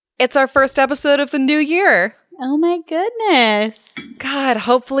It's our first episode of the new year. Oh my goodness. God,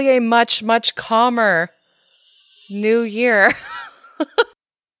 hopefully a much, much calmer new year.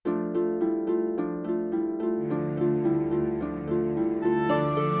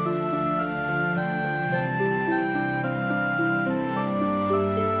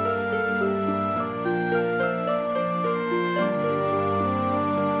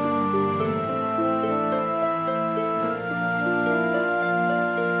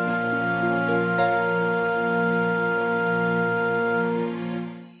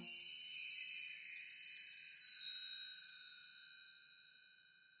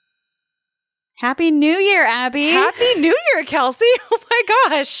 Happy New Year, Abby. Happy New Year, Kelsey. Oh my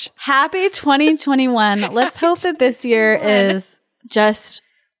gosh. Happy 2021. Let's hope that this year is just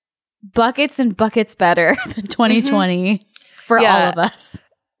buckets and buckets better than 2020 for all of us.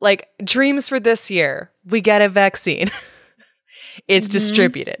 Like, dreams for this year. We get a vaccine. It's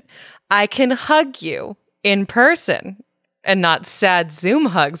distributed. I can hug you in person and not sad Zoom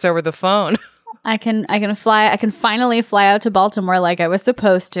hugs over the phone. I can finally fly out to Baltimore like I was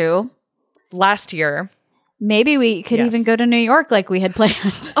supposed to. Last year. Maybe we could even go to New York like we had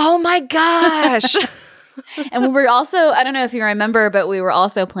planned. Oh my gosh. And we were also, I don't know if you remember, but we were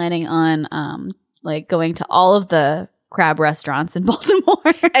also planning on like going to all of the crab restaurants in Baltimore.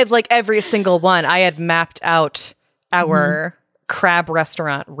 Like every single one. I had mapped out our crab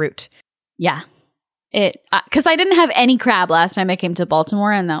restaurant route. Yeah. Because I didn't have any crab last time I came to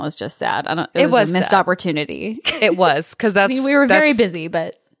Baltimore, and that was just sad. It was a missed opportunity. It was, because that's... we were very busy,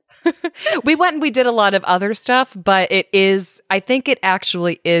 but... We went and we did a lot of other stuff, but I think it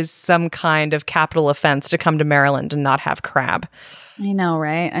actually is some kind of capital offense to come to Maryland and not have crab. I know,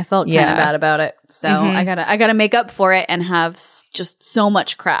 right? I felt kind of bad about it. So I gotta make up for it and have just so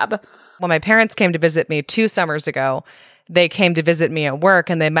much crab. When my parents came to visit me 2 summers ago, they came to visit me at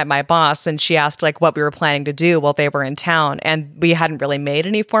work and they met my boss, and she asked like what we were planning to do while they were in town. And we hadn't really made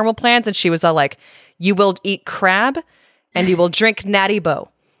any formal plans. And she was all like, you will eat crab and you will drink Natty Boh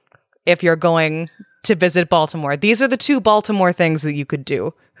if you're going to visit Baltimore. These are the 2 Baltimore things that you could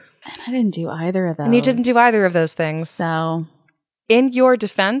do. And I didn't do either of those. And you didn't do either of those things. So, in your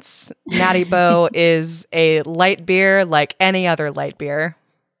defense, Natty Boh is a light beer like any other light beer.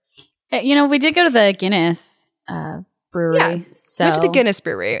 You know, we did go to the Guinness brewery. Yeah, so went to the Guinness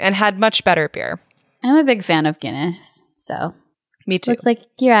brewery and had much better beer. I'm a big fan of Guinness, so. Me too. Looks like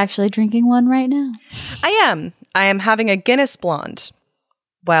you're actually drinking one right now. I am. I am having a Guinness Blonde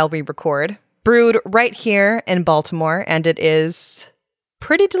while we record, brewed right here in Baltimore, and it is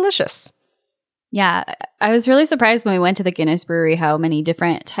pretty delicious. Yeah, I was really surprised when we went to the Guinness brewery how many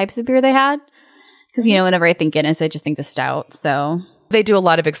different types of beer they had. Because, you know, whenever I think Guinness, I just think the stout, so. They do a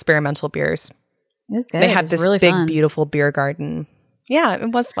lot of experimental beers. It was good. They had this really big, fun. beautiful beer garden. Yeah,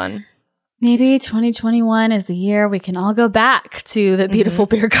 it was fun. Maybe 2021 is the year we can all go back to the beautiful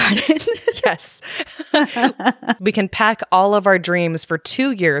beer garden. Yes. We can pack all of our dreams for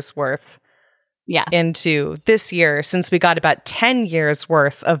 2 years worth into this year, since we got about 10 years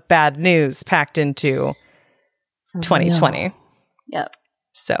worth of bad news packed into 2020. Yep.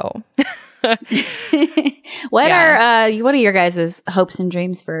 So what are your guys' hopes and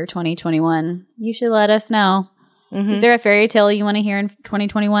dreams for 2021? You should let us know. Is there a fairy tale you want to hear in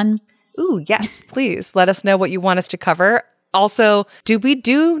 2021? Ooh, yes, please. Let us know what you want us to cover. Also, do we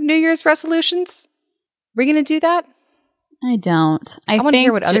do New Year's resolutions? We're going to do that? I don't. I want to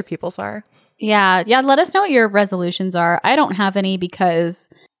hear what other people's are. Yeah. Let us know what your resolutions are. I don't have any because,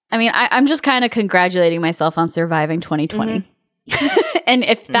 I mean, I'm just kind of congratulating myself on surviving 2020. And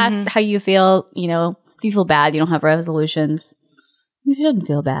if that's how you feel, you know, if you feel bad, you don't have resolutions, you shouldn't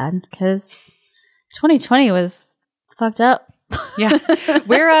feel bad because 2020 was fucked up. Yeah.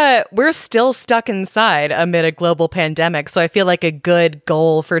 We're still stuck inside amid a global pandemic. So I feel like a good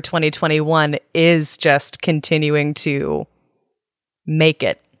goal for 2021 is just continuing to make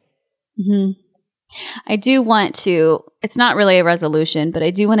it. I do want to, it's not really a resolution, but I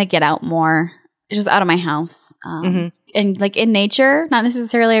do want to get out more, just out of my house. And like in nature, not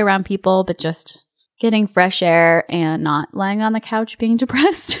necessarily around people, but just getting fresh air and not lying on the couch being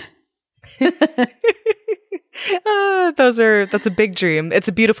depressed. That's a big dream. It's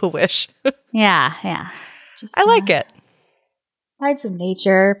a beautiful wish. Yeah. Just, I like it. Find some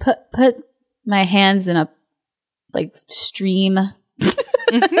nature. Put my hands in a like stream.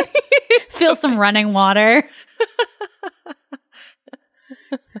 Feel some running water.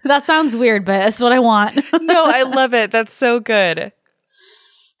 That sounds weird, but that's what I want. No, I love it. That's so good.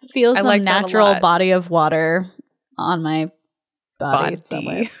 Feel some natural body of water on my body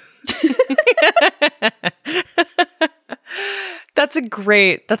somewhere.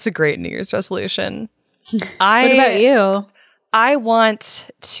 That's a great New Year's resolution. What about you? I want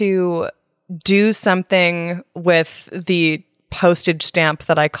to do something with the postage stamp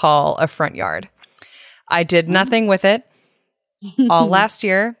that I call a front yard. I did nothing with it all last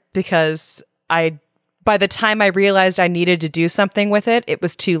year because by the time I realized I needed to do something with it, it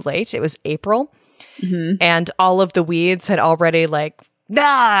was too late. It was April. And all of the weeds had already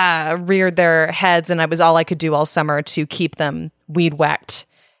reared their heads, and all I could do all summer to keep them weed whacked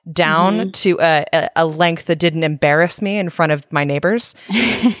down to a length that didn't embarrass me in front of my neighbors.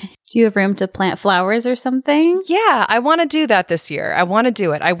 Do you have room to plant flowers or something? Yeah, I want to do that this year. I want to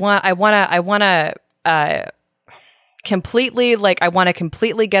do it. I want to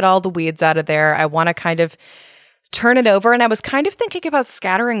completely get all the weeds out of there. I want to kind of turn it over. And I was kind of thinking about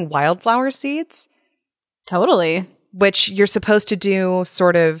scattering wildflower seeds. Totally. Which you're supposed to do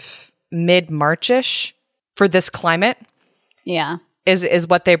sort of mid-March-ish for this climate. Yeah. Is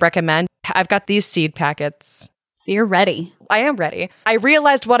what they recommend. I've got these seed packets. So you're ready. I am ready. I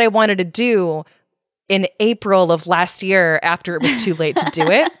realized what I wanted to do in April of last year after it was too late to do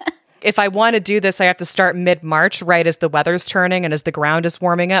it. If I want to do this, I have to start mid-March, right as the weather's turning and as the ground is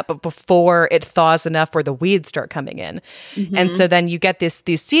warming up, but before it thaws enough where the weeds start coming in. And so then you get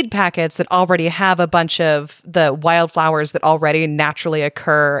these seed packets that already have a bunch of the wildflowers that already naturally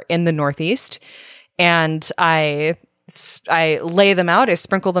occur in the Northeast. And I lay them out, I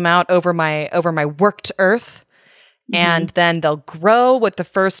sprinkle them out over my worked earth. And then they'll grow with the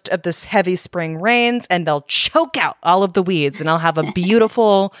first of this heavy spring rains, and they'll choke out all of the weeds, and I'll have a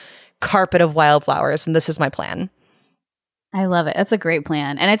beautiful carpet of wildflowers. And this is my plan. I love it. That's a great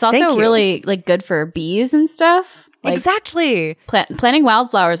plan. And it's also really good for bees and stuff. Exactly. Planting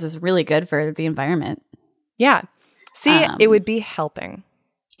wildflowers is really good for the environment. Yeah. See, it would be helping.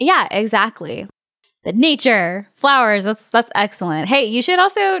 Yeah, exactly. But nature, flowers, that's excellent. Hey, you should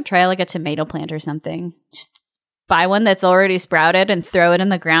also try a tomato plant or something. Just buy one that's already sprouted and throw it in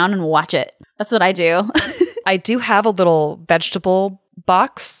the ground and watch it. That's what I do. I do have a little vegetable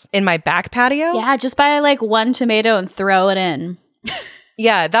box in my back patio. Yeah, just buy one tomato and throw it in.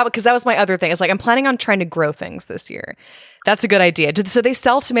 Yeah, because that was my other thing. It's I'm planning on trying to grow things this year. That's a good idea. So they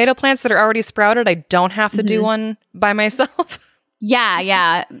sell tomato plants that are already sprouted. I don't have to do one by myself.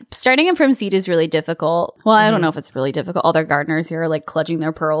 Yeah. Starting them from seed is really difficult. Well, I don't know if it's really difficult. All their gardeners here are clutching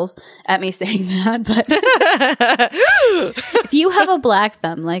their pearls at me saying that. But if you have a black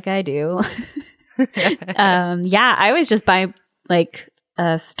thumb like I do, I always just buy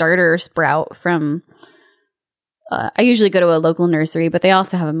a starter sprout from. I usually go to a local nursery, but they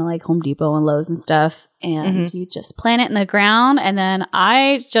also have them in Home Depot and Lowe's and stuff. And you just plant it in the ground, and then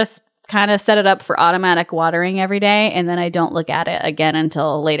I just kind of set it up for automatic watering every day, and then I don't look at it again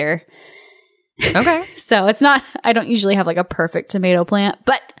until later. Okay. So it's not, I don't usually have a perfect tomato plant,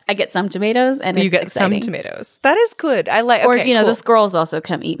 but I get some tomatoes, and you get exciting. some tomatoes. That is good. I like, or cool. The squirrels also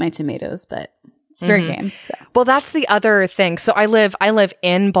come eat my tomatoes, but it's fair game. So. Well, that's the other thing. So I live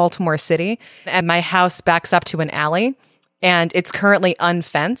in Baltimore City, and my house backs up to an alley, and it's currently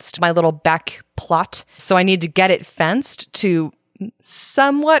unfenced, my little back plot. So I need to get it fenced to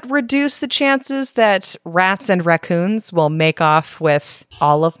somewhat reduce the chances that rats and raccoons will make off with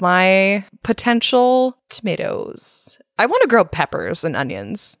all of my potential tomatoes. I want to grow peppers and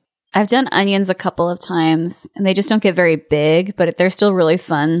onions. I've done onions a couple of times, and they just don't get very big, but they're still really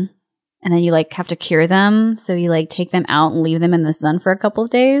fun. And then you have to cure them. So you take them out and leave them in the sun for a couple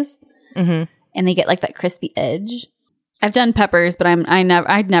of days. And they get that crispy edge. I've done peppers, but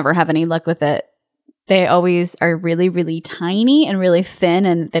I'd never have any luck with it. They always are really, really tiny and really thin,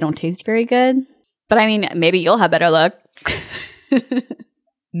 and they don't taste very good. But I mean, maybe you'll have better luck.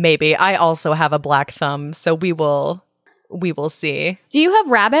 Maybe. I also have a black thumb, so we will see. Do you have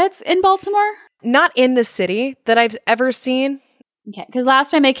rabbits in Baltimore? Not in the city that I've ever seen. Okay, because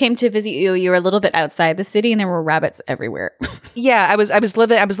last time I came to visit you, you were a little bit outside the city, and there were rabbits everywhere. Yeah, I was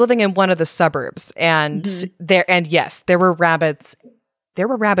living in one of the suburbs, and there were rabbits. There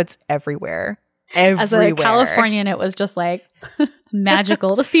were rabbits everywhere. As a Californian, it was just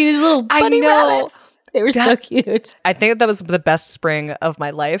magical to see these little bunny rabbits. They were so cute. I think that was the best spring of my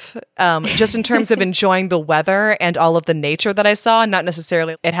life, just in terms of enjoying the weather and all of the nature that I saw. Not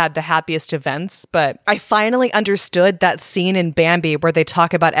necessarily it had the happiest events, but I finally understood that scene in Bambi where they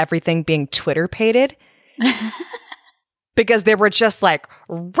talk about everything being Twitter-pated. Because there were just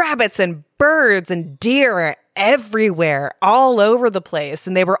rabbits and birds and deer everywhere, all over the place.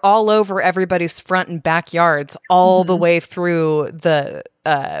 And they were all over everybody's front and backyards all the way through the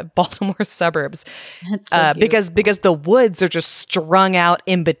Baltimore suburbs. So because the woods are just strung out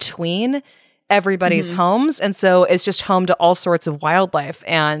in between. everybody's homes. And so it's just home to all sorts of wildlife,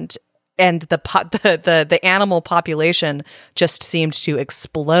 and the animal population just seemed to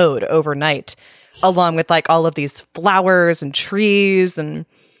explode overnight, along with like all of these flowers and trees, and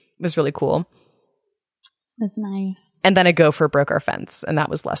it was really cool. That's nice. And then a gopher broke our fence, and that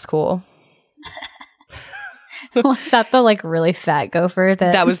was less cool. Was that the like really fat gopher?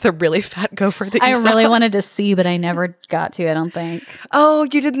 That was the really fat gopher that you saw? really wanted to see, but I never got to, I don't think. Oh,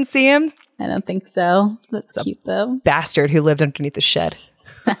 you didn't see him? I don't think so. That's cute though. Bastard who lived underneath the shed.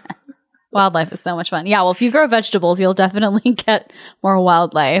 Wildlife is so much fun. Yeah, well, if you grow vegetables, you'll definitely get more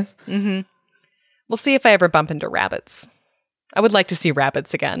wildlife. Mm-hmm. We'll see if I ever bump into rabbits. I would like to see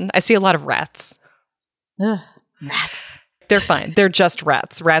rabbits again. I see a lot of rats. Ugh, rats. They're fine. They're just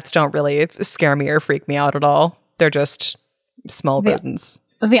rats. Rats don't really scare me or freak me out at all. They're just small rodents.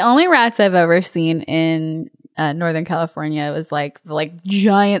 The only rats I've ever seen in Northern California was like the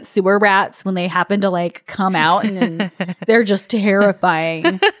giant sewer rats when they happen to like come out, and they're just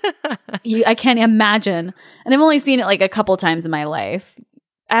terrifying. I can't imagine. And I've only seen it like a couple times in my life.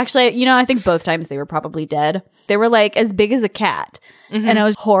 Actually, I think both times they were probably dead. They were like as big as a cat, and I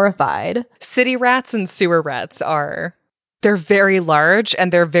was horrified. City rats and sewer rats they're very large,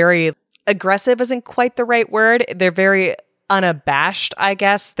 and they're very aggressive isn't quite the right word. They're very unabashed, I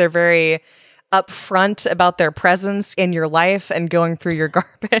guess. They're very upfront about their presence in your life and going through your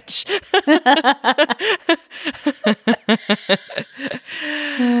garbage.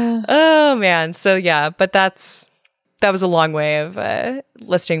 Oh, man. So, yeah, but that was a long way of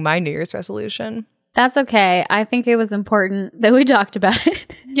listing my New Year's resolution. That's okay. I think it was important that we talked about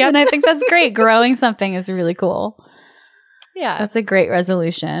it. Yeah. And I think that's great. Growing something is really cool. Yeah. That's a great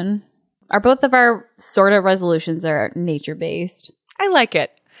resolution. Both of our sort of resolutions are nature-based. I like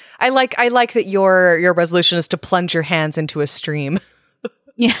it. I like that your resolution is to plunge your hands into a stream.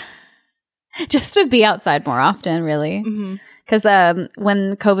 Yeah. Just to be outside more often, really. Because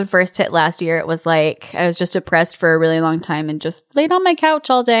when COVID first hit last year, it was like I was just depressed for a really long time and just laid on my couch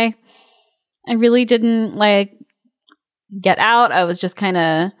all day. I really didn't like get out. I was just kind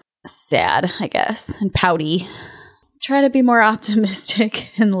of sad, I guess, and pouty. Try to be more optimistic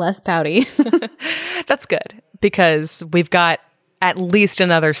and less pouty. That's good, because we've got at least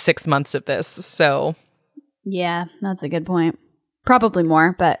another 6 months of this. So yeah, that's a good point. Probably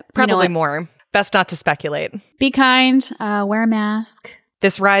more, but probably more. Best not to speculate. Be kind. Wear a mask.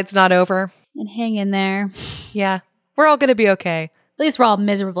 This ride's not over. And hang in there. Yeah, we're all going to be okay. At least we're all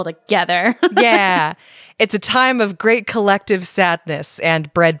miserable together. Yeah. It's a time of great collective sadness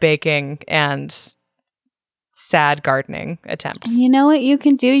and bread baking and sad gardening attempts. And you know what you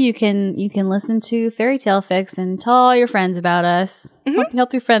can do? You can listen to Fairy Tale Fix and tell all your friends about us.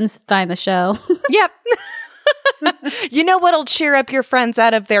 Help your friends find the show. Yep. You know what'll cheer up your friends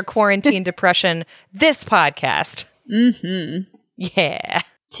out of their quarantine depression? This podcast. Yeah.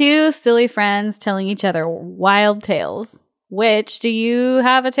 Two silly friends telling each other wild tales. Which, do you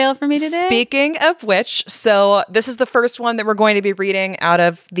have a tale for me today? Speaking of which, so this is the first one that we're going to be reading out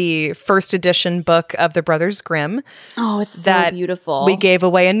of the first edition book of the Brothers Grimm. Oh, it's so beautiful. We gave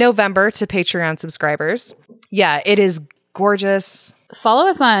away in November to Patreon subscribers. Yeah, it is gorgeous. Follow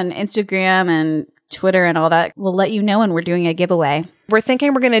us on Instagram and Twitter and all that. We'll let you know when we're doing a giveaway. We're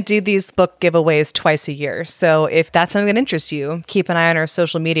thinking we're going to do these book giveaways twice a year. So if that's something that interests you, keep an eye on our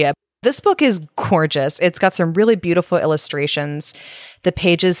social media. This book is gorgeous. It's got some really beautiful illustrations. The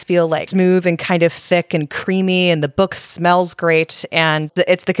pages feel like smooth and kind of thick and creamy, and the book smells great. And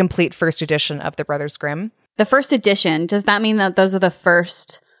it's the complete first edition of the Brothers Grimm. The first edition, does that mean that those are the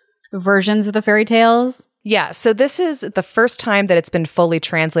first versions of the fairy tales? Yeah, so this is the first time that it's been fully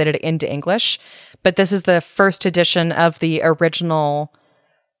translated into English, but this is the first edition of the original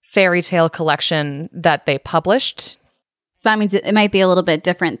fairy tale collection that they published. So that means it might be a little bit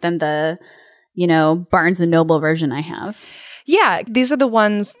different than the, Barnes & Noble version I have. Yeah, these are the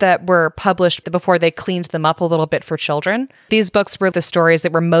ones that were published before they cleaned them up a little bit for children. These books were the stories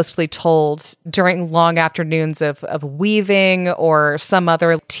that were mostly told during long afternoons of weaving or some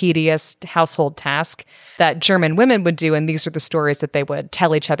other tedious household task that German women would do, and these are the stories that they would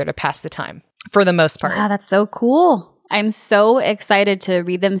tell each other to pass the time, for the most part. Wow, that's so cool. I'm so excited to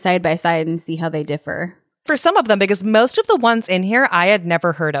read them side by side and see how they differ. For some of them, because most of the ones in here I had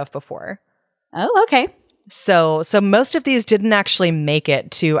never heard of before. Oh, okay. So most of these didn't actually make it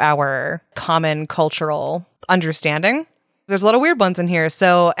to our common cultural understanding. There's a lot of weird ones in here.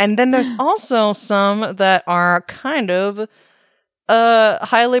 And then there's also some that are kind of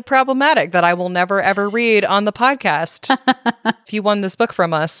highly problematic that I will never, ever read on the podcast. If you won this book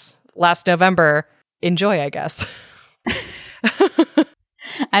from us last November, enjoy, I guess.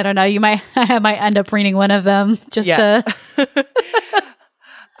 I don't know. I might end up reading one of them just to.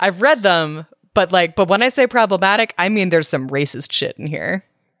 I've read them, but when I say problematic, I mean there's some racist shit in here.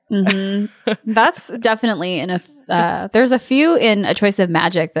 Mm-hmm. That's definitely in there's a few in A Choice of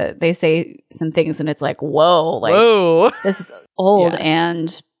Magic that they say some things and it's like, whoa, this is old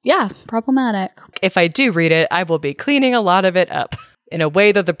and problematic. If I do read it, I will be cleaning a lot of it up in a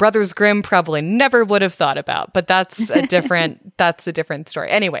way that the Brothers Grimm probably never would have thought about. But that's a different story.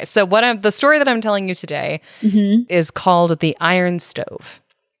 Anyway, so the story that I'm telling you today is called The Iron Stove.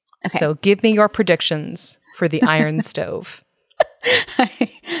 Okay. So give me your predictions for The Iron Stove.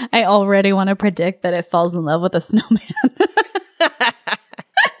 I already want to predict that it falls in love with a snowman.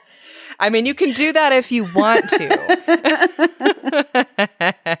 I mean, you can do that if you want to.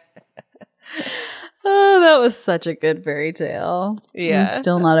 Oh, that was such a good fairy tale. Yeah. I'm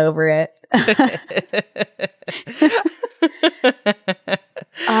still not over it.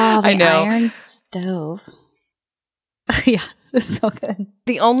 I know. Iron Stove. Yeah, it's so good.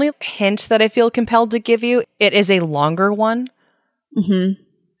 The only hint that I feel compelled to give you, it is a longer one. Mm-hmm.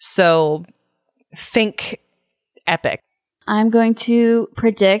 So think epic. I'm going to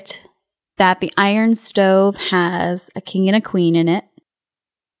predict that the Iron Stove has a king and a queen in it.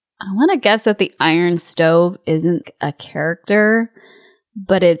 I want to guess that the Iron Stove isn't a character,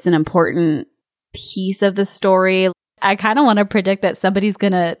 but it's an important piece of the story. I kind of want to predict that somebody's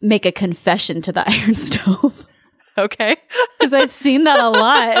going to make a confession to the Iron Stove. Okay. Because I've seen that a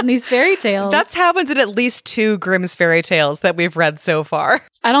lot in these fairy tales. That's happened in at least 2 Grimm's fairy tales that we've read so far.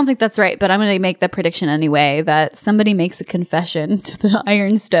 I don't think that's right, but I'm going to make the prediction anyway that somebody makes a confession to the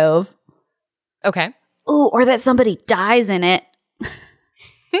Iron Stove. Okay. Ooh, or that somebody dies in it.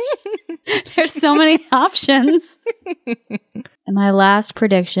 There's so many options. And my last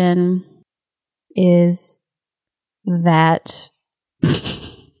prediction is that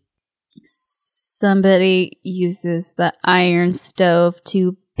somebody uses the Iron Stove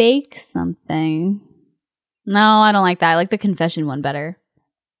to bake something. No, I don't like that. I like the confession one better.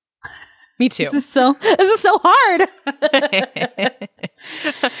 Me too. This is so hard.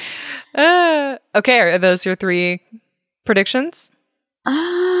 Okay, are those your 3 predictions?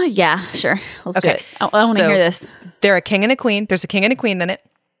 Yeah, sure. Let's do it. I want to hear this. There's a king and a queen in it.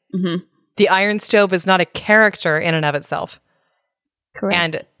 Mm-hmm. The Iron Stove is not a character in and of itself. Correct.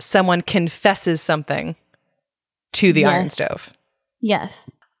 And someone confesses something to the Iron Stove. Yes.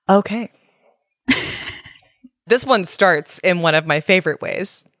 Okay. This one starts in one of my favorite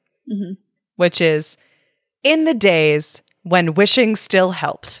ways, which is in the days when wishing still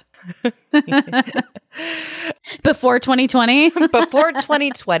helped. Before 2020? Before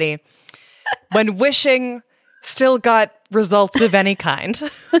 2020, when wishing still got results of any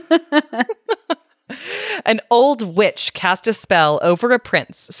kind. An old witch cast a spell over a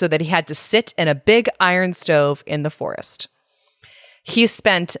prince so that he had to sit in a big iron stove in the forest. He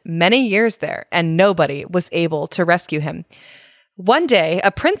spent many years there, and nobody was able to rescue him. One day,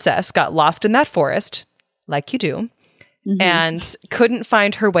 a princess got lost in that forest, like you do, and couldn't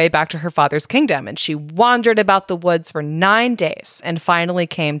find her way back to her father's kingdom. And she wandered about the woods for 9 days and finally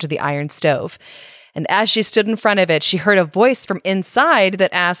came to the iron stove. And as she stood in front of it, she heard a voice from inside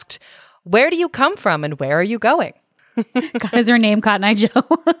that asked, "Where do you come from and where are you going?" Is her name Cotton Eye Joe?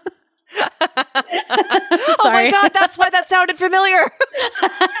 Oh my God, that's why that sounded familiar.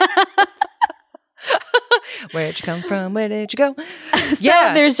 Where'd you come from? Where did you go? So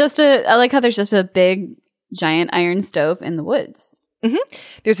I like how there's just a big, giant iron stove in the woods.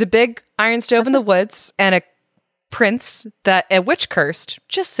 There's a big iron stove in the woods and a prince that a witch cursed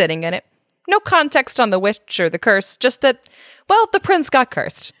just sitting in it. No context on the witch or the curse, just that, well, the prince got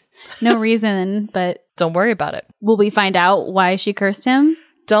cursed. No reason, but... Don't worry about it. Will we find out why she cursed him?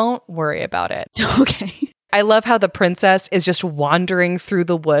 Don't worry about it. Okay. I love how the princess is just wandering through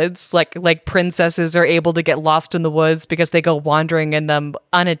the woods. Like princesses are able to get lost in the woods because they go wandering in them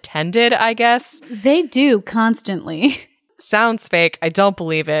unattended, I guess. They do constantly. Sounds fake. I don't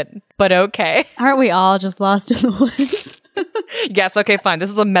believe it, but okay. Aren't we all just lost in the woods? Yes, okay, fine. This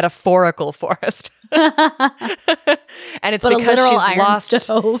is a metaphorical forest. And it's because she's lost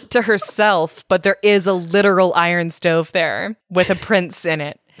to herself, but there is a literal iron stove there with a prince in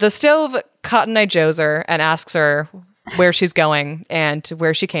it. The stove Cotton Eye Joes her and asks her where she's going and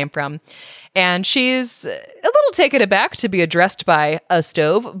where she came from. And she's a little taken aback to be addressed by a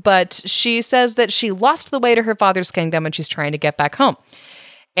stove, but she says that she lost the way to her father's kingdom and she's trying to get back home.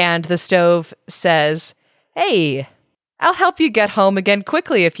 And the stove says, "Hey, I'll help you get home again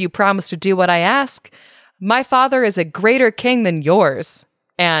quickly if you promise to do what I ask. My father is a greater king than yours,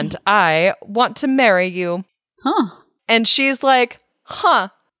 and I want to marry you." Huh. And she's like,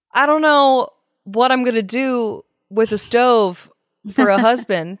 I don't know what I'm going to do with a stove for a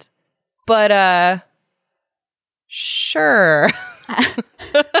husband, but sure.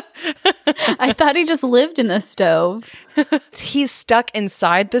 I thought he just lived in the stove. He's stuck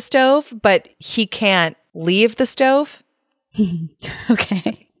inside the stove, but he can't leave the stove.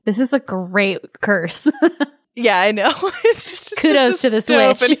 Okay. This is a great curse. Yeah, I know. It's Kudos just a to this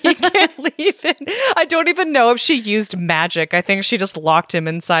stove, witch. and he can't leave it. I don't even know if she used magic. I think she just locked him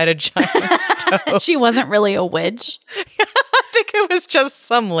inside a giant stove. She wasn't really a witch. I think it was just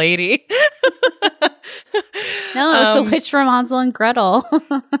some lady. No, it was the witch from Hansel and Gretel.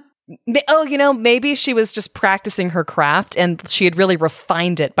 Oh, maybe she was just practicing her craft and she had really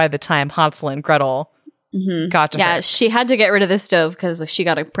refined it by the time Hansel and Gretel got to her. Yeah, she had to get rid of the stove because she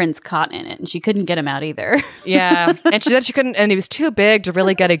got a prince caught in it and she couldn't get him out either. Yeah. And she said she couldn't, and it was too big to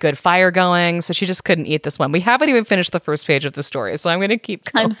really get a good fire going. So she just couldn't eat this one. We haven't even finished the first page of the story, so I'm going to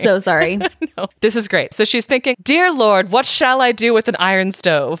keep going. I'm so sorry. No, this is great. So she's thinking, dear Lord, what shall I do with an iron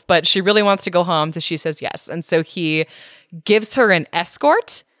stove? But she really wants to go home. So she says yes. And so he gives her an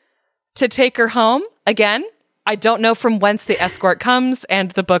escort to take her home. Again, I don't know from whence the escort comes,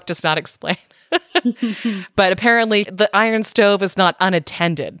 and the book does not explain. But apparently the iron stove is not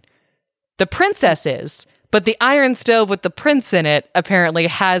unattended. The princess is, but the iron stove with the prince in it apparently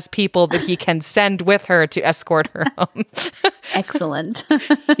has people that he can send with her to escort her home. Excellent.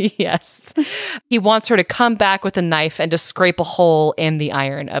 Yes. He wants her to come back with a knife and to scrape a hole in the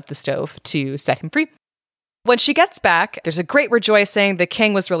iron of the stove to set him free. When she gets back, there's a great rejoicing. The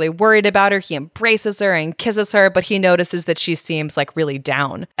king was really worried about her. He embraces her and kisses her, but he notices that she seems like really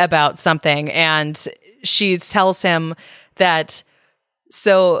down about something. And she tells him that,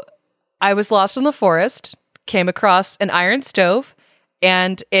 so I was lost in the forest, came across an iron stove,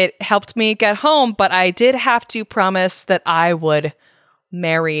 and it helped me get home, but I did have to promise that I would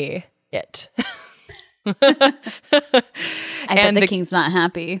marry it. I bet the king's not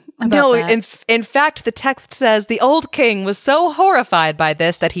happy about that. In fact, the text says the old king was so horrified by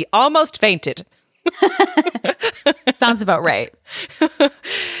this that he almost fainted. Sounds about right.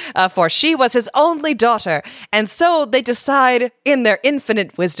 For she was his only daughter, and so they decide, in their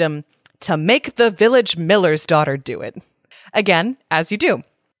infinite wisdom, to make the village miller's daughter do it. Again, as you do.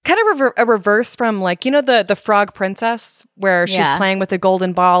 Kind of a reverse from, like, the frog princess, where she's playing with a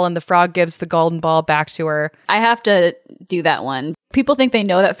golden ball and the frog gives the golden ball back to her. I have to do that one. People think they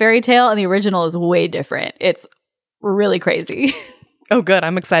know that fairy tale, and the original is way different. It's really crazy. Oh, good.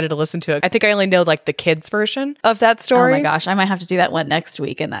 I'm excited to listen to it. I think I only know, like, the kids' version of that story. Oh my gosh, I might have to do that one next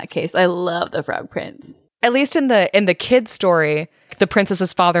week in that case. I love the Frog Prince. At least in the kids' story, the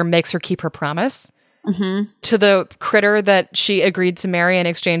princess's father makes her keep her promise. To the critter that she agreed to marry in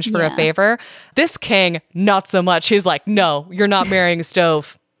exchange for a favor. This king, not so much. He's like, no, you're not marrying a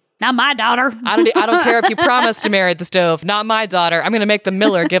stove. Not my daughter. I don't care if you promise to marry the stove. Not my daughter. I'm going to make the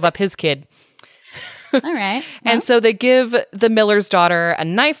miller give up his kid. All right. And so they give the miller's daughter a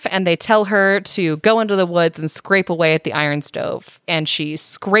knife and they tell her to go into the woods and scrape away at the iron stove. And she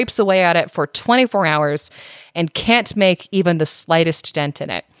scrapes away at it for 24 hours and can't make even the slightest dent in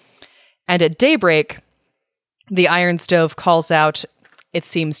it. And at daybreak, the iron stove calls out, "It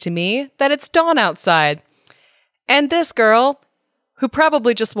seems to me that it's dawn outside." And this girl, who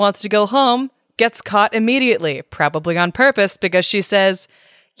probably just wants to go home, gets caught immediately, probably on purpose, because she says,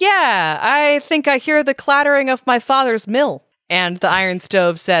 "Yeah, I think I hear the clattering of my father's mill." And the iron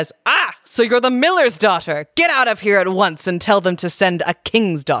stove says, "Ah, so you're the miller's daughter. Get out of here at once and tell them to send a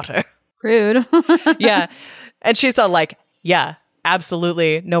king's daughter." Rude. Yeah. And she's all like, "Yeah,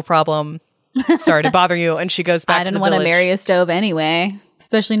 absolutely, no problem. Sorry to bother you." And she goes back to the village. I didn't want to marry a stove anyway,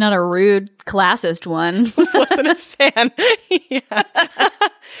 especially not a rude classist one. Wasn't a fan. Yeah.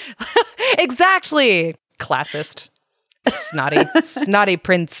 Exactly. Classist. Snotty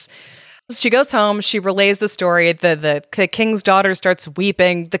prince. She goes home. She relays the story. The king's daughter starts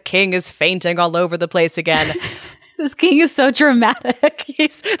weeping. The king is fainting all over the place again. This king is so dramatic.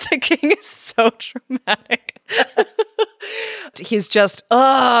 The king is so dramatic. He's just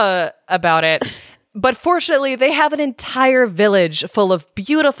about it. But fortunately, they have an entire village full of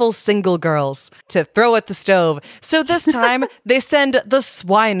beautiful single girls to throw at the stove. So this time, they send the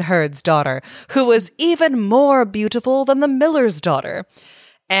swineherd's daughter, who was even more beautiful than the miller's daughter.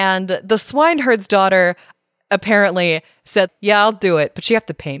 And the swineherd's daughter apparently said, "Yeah, I'll do it, but you have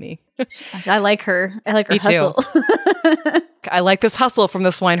to pay me." I like her. I like her Me hustle. Too. I like this hustle from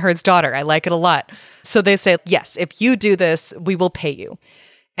the swineherd's daughter. I like it a lot. So they say, "Yes, if you do this, we will pay you."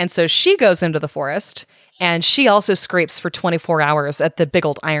 And so she goes into the forest, and she also scrapes for 24 hours at the big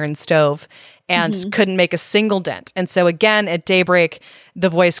old iron stove and couldn't make a single dent. And so again, at daybreak, the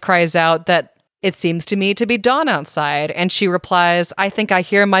voice cries out that it seems to me to be dawn outside. And she replies, I think I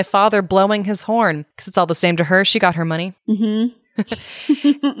hear my father blowing his horn. Because it's all the same to her. She got her money.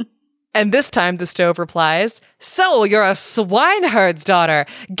 And this time the stove replies, so you're a swineherd's daughter.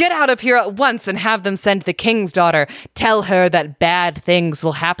 Get out of here at once and have them send the king's daughter. Tell her that bad things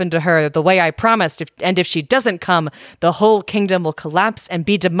will happen to her the way I promised. And if she doesn't come, the whole kingdom will collapse and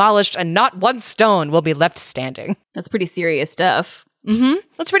be demolished and not one stone will be left standing. That's pretty serious stuff.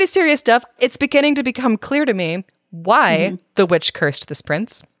 That's pretty serious stuff. It's beginning to become clear to me why the witch cursed this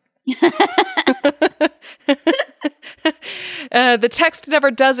prince. The text never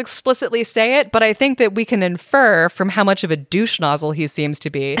does explicitly say it, but I think that we can infer from how much of a douche nozzle he seems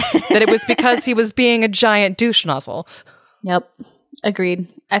to be that it was because he was being a giant douche nozzle. Yep. Agreed.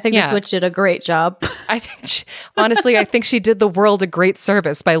 I think this witch did a great job. I think, honestly, I think she did the world a great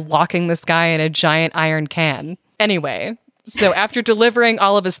service by locking this guy in a giant iron can. Anyway, so after delivering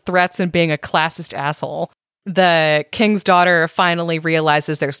all of his threats and being a classist asshole, the king's daughter finally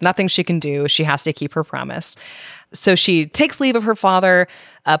realizes there's nothing she can do. She has to keep her promise. So she takes leave of her father,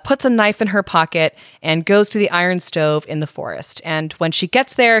 puts a knife in her pocket, and goes to the iron stove in the forest. And when she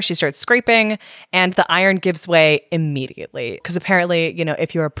gets there, she starts scraping, and the iron gives way immediately. Because apparently, you know,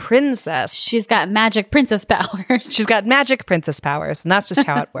 if you're a princess... She's got magic princess powers. She's got magic princess powers, and that's just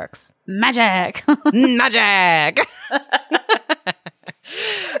how it works. Magic! Magic!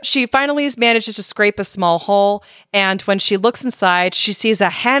 She finally manages to scrape a small hole, and when she looks inside, she sees a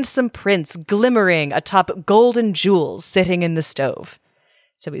handsome prince glimmering atop golden jewels sitting in the stove.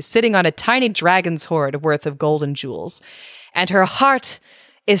 So he's sitting on a tiny dragon's hoard worth of golden jewels, and her heart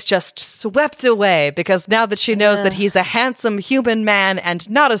is just swept away because now that she knows that he's a handsome human man and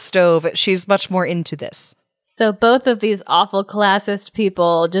not a stove, she's much more into this. So both of these awful classist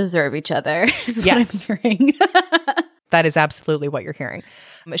people deserve each other, is what I'm hearing. That is absolutely what you're hearing.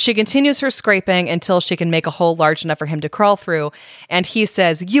 She continues her scraping until she can make a hole large enough for him to crawl through. And he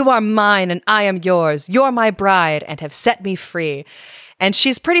says, you are mine and I am yours. You're my bride and have set me free. And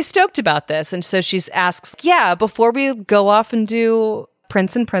she's pretty stoked about this. And so she asks, yeah, before we go off and do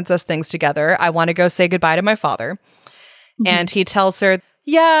prince and princess things together, I want to go say goodbye to my father. And he tells her,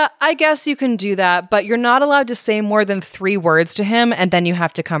 yeah, I guess you can do that, but you're not allowed to say more than 3 words to him. And then you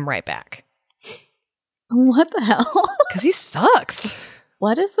have to come right back. What the hell? Because he sucks.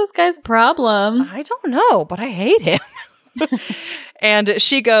 What is this guy's problem? I don't know, but I hate him. And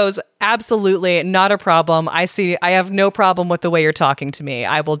she goes, absolutely not a problem. I have no problem with the way you're talking to me.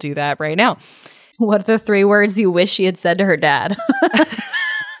 I will do that right now. What are the 3 words you wish she had said to her dad?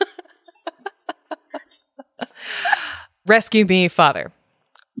 Rescue me, father.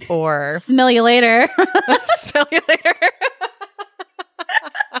 Or smell you later. Smell you later.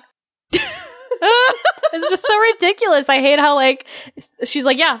 It's just so ridiculous. I hate how, like, she's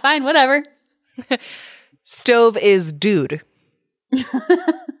like, yeah, fine, whatever. Stove is dude.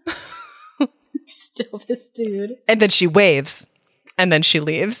 Stove is dude. And then she waves. And then she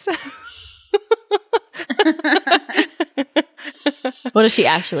leaves. What does she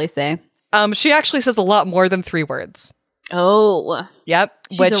actually say? She actually says a lot more than 3 words. Oh. Yep.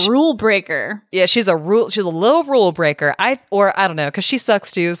 She's a rule breaker. Yeah, she's a little rule breaker. I don't know, because she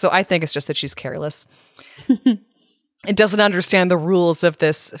sucks too, so I think it's just that she's careless. It doesn't understand the rules of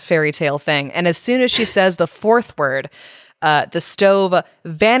this fairy tale thing. And as soon as she says the 4th word, the stove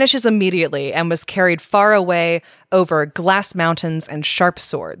vanishes immediately and was carried far away over glass mountains and sharp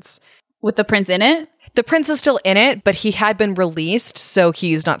swords. With the prince in it? The prince is still in it, but he had been released, so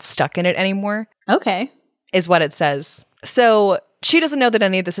he's not stuck in it anymore. Okay. Is what it says. So she doesn't know that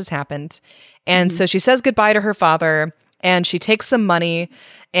any of this has happened. And so she says goodbye to her father, and she takes some money,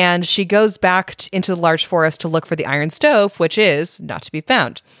 and she goes back into the large forest to look for the iron stove, which is not to be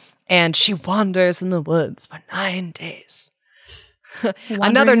found. And she wanders in the woods for 9 days.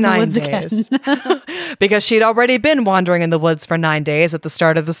 Another 9 days. Because she'd already been wandering in the woods for 9 days at the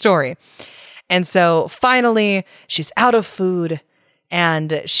start of the story. And so finally, she's out of food,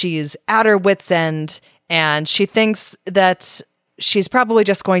 and she's at her wit's end, and she thinks that she's probably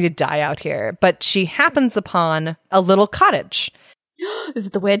just going to die out here. But she happens upon a little cottage. Is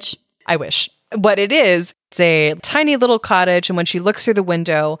it the witch? I wish. What it is, it's a tiny little cottage, and when she looks through the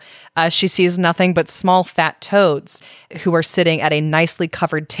window, she sees nothing but small fat toads who are sitting at a nicely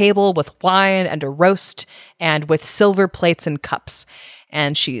covered table with wine and a roast and with silver plates and cups.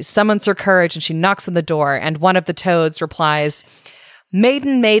 And she summons her courage and she knocks on the door, and one of the toads replies,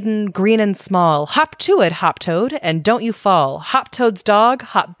 Maiden, maiden, green and small, hop to it, hop toad, and don't you fall. Hop toad's dog,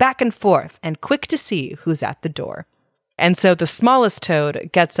 hop back and forth, and quick to see who's at the door. And so the smallest toad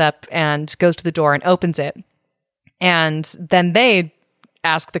gets up and goes to the door and opens it. And then they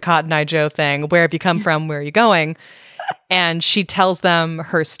ask the Cotton Eye Joe thing, where have you come from, where are you going? And she tells them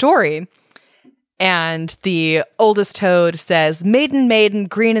her story. And the oldest toad says, maiden, maiden,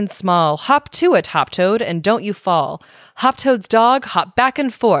 green and small, hop to it, hop toad, and don't you fall. Hop toad's dog, hop back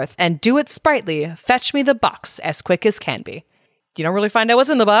and forth, and do it sprightly, fetch me the box as quick as can be. You don't really find out what's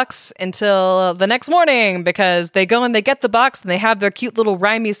in the box until the next morning, because they go and they get the box and they have their cute little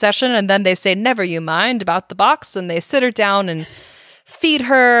rhymey session, and then they say, never you mind about the box, and they sit her down and feed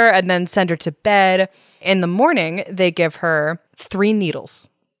her and then send her to bed. In the morning, they give her 3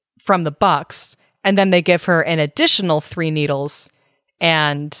 needles from the box. And then they give her an additional 3 needles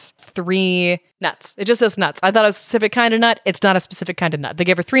and 3 nuts. It just says nuts. I thought it was a specific kind of nut. It's not a specific kind of nut. They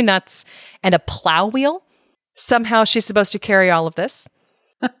give her 3 nuts and a plow wheel. Somehow she's supposed to carry all of this.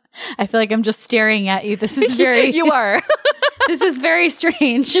 I feel like I'm just staring at you. This is very... You are. This is very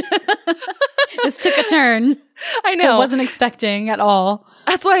strange. This took a turn. I know. I wasn't expecting at all.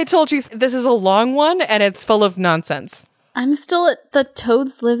 That's why I told you this is a long one and it's full of nonsense. I'm still at the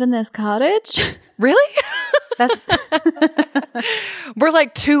toads live in this cottage. Really? That's We're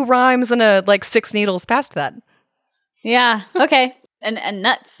like 2 rhymes and 6 needles past that. Yeah. Okay. And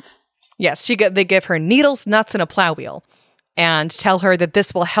nuts. Yes, they give her needles, nuts, and a plow wheel, and tell her that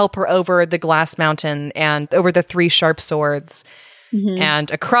this will help her over the glass mountain and over the 3 sharp swords,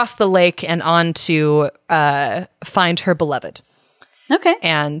 and across the lake and on to find her beloved. Okay.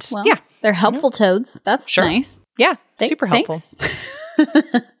 And well, they're helpful toads. That's nice. Yeah, super helpful.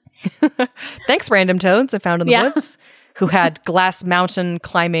 Thanks, random toads I found in the woods who had glass mountain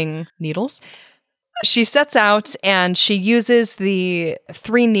climbing needles. She sets out and she uses the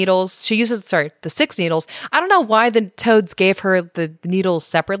 3 needles. She uses, the 6 needles. I don't know why the toads gave her the needles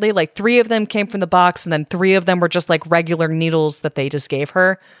separately. Like 3 of them came from the box and then 3 of them were just like regular needles that they just gave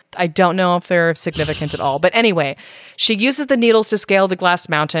her. I don't know if they're significant at all. But anyway, she uses the needles to scale the glass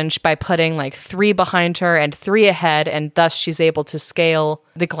mountain by putting like 3 behind her and 3 ahead. And thus she's able to scale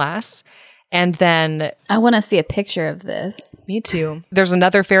the glass. And then... I want to see a picture of this. Me too. There's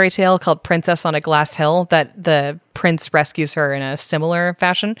another fairy tale called Princess on a Glass Hill that the prince rescues her in a similar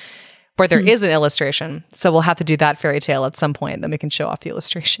fashion, where there is an illustration. So we'll have to do that fairy tale at some point. Then we can show off the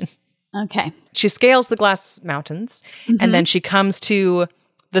illustration. Okay. She scales the glass mountains, and then she comes to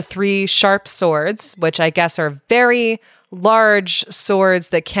the 3 sharp swords, which I guess are very large swords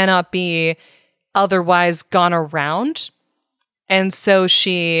that cannot be otherwise gone around. And so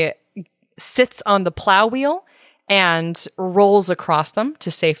she sits on the plow wheel and rolls across them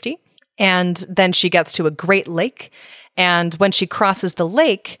to safety. And then she gets to a great lake. And when she crosses the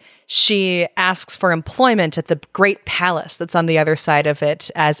lake, she asks for employment at the great palace that's on the other side of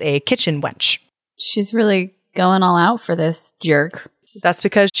it as a kitchen wench. She's really going all out for this jerk. That's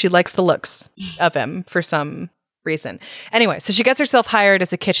because she likes the looks of him for some reason. Anyway, so she gets herself hired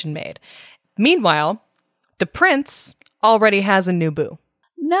as a kitchen maid. Meanwhile, the prince already has a new boo.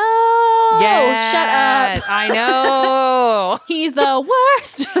 No! Yeah, shut up. I know. He's the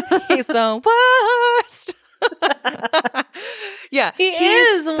worst. He's the worst. Yeah, he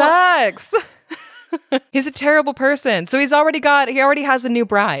sucks. He's a terrible person. So he already has a new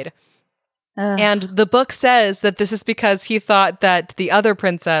bride. And the book says that this is because he thought that the other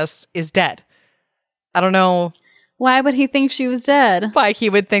princess is dead. I don't know. Why would he think she was dead? Why he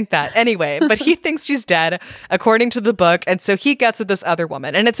would think that. Anyway, but he thinks she's dead, according to the book. And so he gets with this other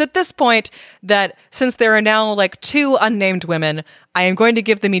woman. And it's at this point that since there are now like 2 unnamed women, I am going to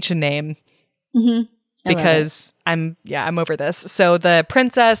give them each a name. Because I'm over this. So the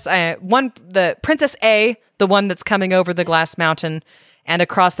princess, the Princess A, the one that's coming over the glass mountain and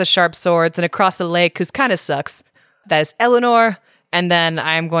across the sharp swords and across the lake, who's kind of sucks. That is Eleanor. And then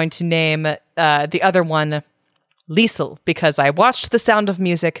I'm going to name the other one Liesel, because I watched The Sound of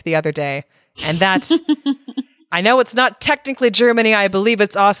Music the other day, and that, I know it's not technically Germany, I believe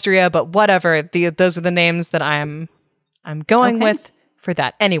it's Austria, but whatever, those are the names that I'm going with for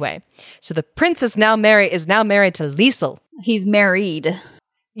that. Anyway, so the prince is now married to Liesel. He's married.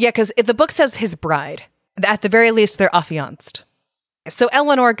 Yeah, because the book says his bride. At the very least, they're affianced. So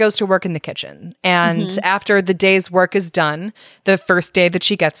Eleanor goes to work in the kitchen, and after the day's work is done, the first day that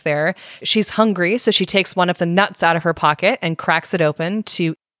she gets there, she's hungry, so she takes one of the nuts out of her pocket and cracks it open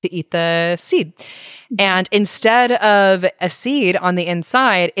to eat the seed. And instead of a seed on the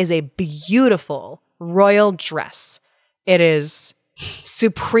inside is a beautiful royal dress. It is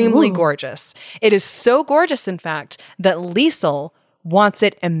supremely gorgeous. It is so gorgeous, in fact, that Liesel wants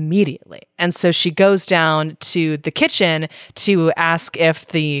it immediately. And so she goes down to the kitchen to ask if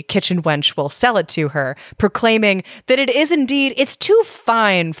the kitchen wench will sell it to her, proclaiming that it is indeed, it's too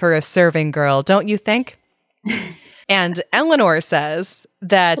fine for a serving girl, don't you think? And Eleanor says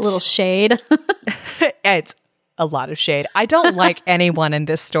that... A little shade. It's a lot of shade. I don't like anyone in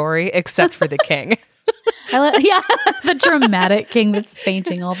this story except for the king. The dramatic king that's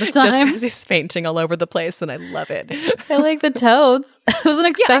fainting all the time. Just because he's fainting all over the place, and I love it. I like the toads. I wasn't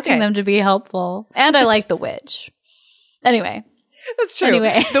expecting them to be helpful. And I like the witch. Anyway. That's true.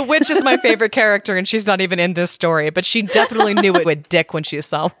 Anyway. The witch is my favorite character, and she's not even in this story, but she definitely knew it with dick when she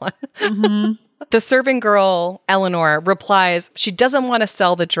saw one. Mm-hmm. The serving girl, Eleanor, replies she doesn't want to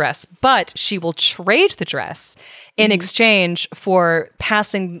sell the dress, but she will trade the dress in exchange for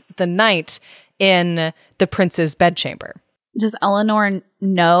passing the night in the prince's bedchamber. Does Eleanor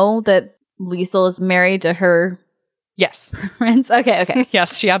know that Liesl is married to her Yes. prince? Okay.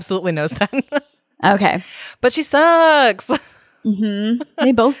 Yes, she absolutely knows that. Okay. But she sucks. Mm-hmm.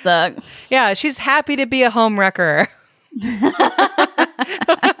 They both suck. Yeah, she's happy to be a homewrecker.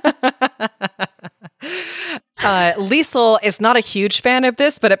 Liesl is not a huge fan of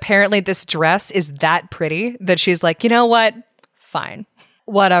this, but apparently this dress is that pretty that she's like, you know what? Fine.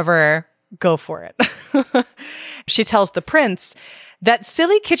 Whatever. Go for it. She tells the prince that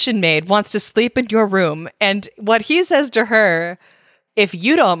silly kitchen maid wants to sleep in your room. And what he says to her, if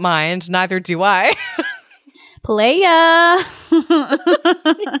you don't mind, neither do I. Playa.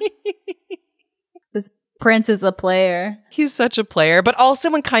 This prince is a player. He's such a player, but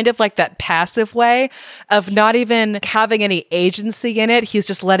also in kind of like that passive way of not even having any agency in it. He's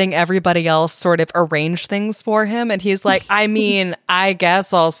just letting everybody else sort of arrange things for him. And he's like, I mean, I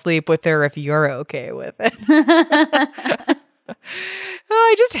guess I'll sleep with her if you're okay with it.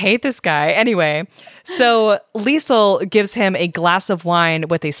 I just hate this guy. Anyway, so Liesl gives him a glass of wine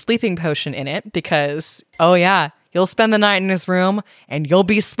with a sleeping potion in it because, oh yeah, you'll spend the night in his room and you'll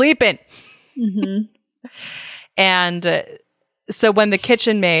be sleeping. Mm-hmm. And so when the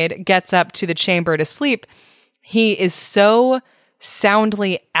kitchen maid gets up to the chamber to sleep, he is so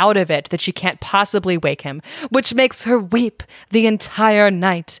soundly out of it that she can't possibly wake him, which makes her weep the entire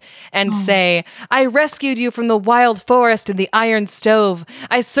night and say, I rescued you from the wild forest and the iron stove.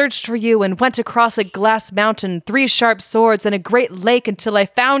 I searched for you and went across a glass mountain, 3 sharp swords, and a great lake until I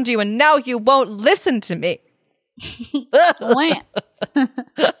found you, and now you won't listen to me.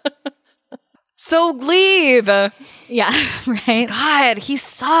 So leave. Yeah, right. God, he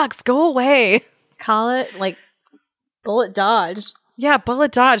sucks. Go away. Call it like bullet dodged. Yeah,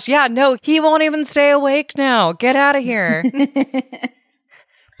 bullet dodged. Yeah, no, he won't even stay awake now. Get out of here.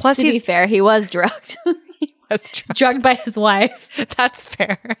 Plus, to be fair, he was drugged. He was drugged by his wife. That's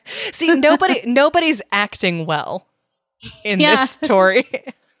fair. See, nobody's acting well in this story.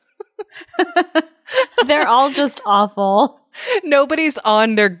 They're all just awful. Nobody's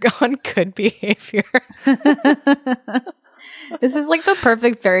on good behavior. This is like the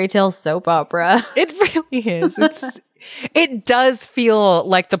perfect fairy tale soap opera. It really is. It does feel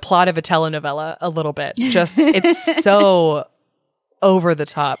like the plot of a telenovela a little bit. Just, it's so over the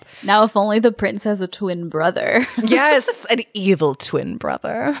top. Now, if only the prince has a twin brother. Yes, an evil twin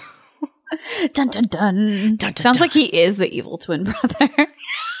brother. Dun, dun, dun. Dun, dun, sounds like he is the evil twin brother.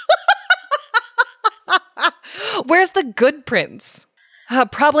 Where's the good prince?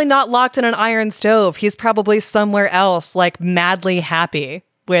 Probably not locked in an iron stove. He's probably somewhere else, like madly happy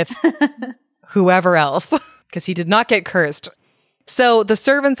with whoever else, because he did not get cursed. So the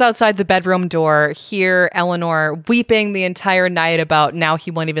servants outside the bedroom door hear Eleanor weeping the entire night about now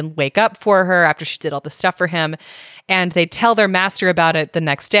he won't even wake up for her after she did all the stuff for him. And they tell their master about it the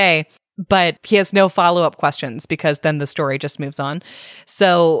next day, but he has no follow-up questions because then the story just moves on.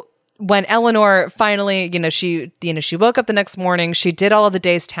 So when Eleanor finally, she woke up the next morning, she did all of the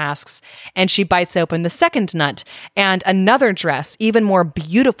day's tasks, and she bites open the second nut, and another dress, even more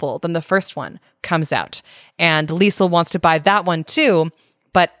beautiful than the first one, comes out. And Liesl wants to buy that one too,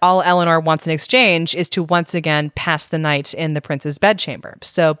 but all Eleanor wants in exchange is to once again pass the night in the prince's bedchamber.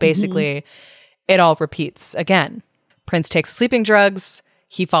 So basically, it all repeats again. Prince takes sleeping drugs,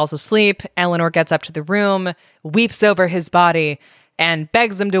 he falls asleep, Eleanor gets up to the room, weeps over his body, and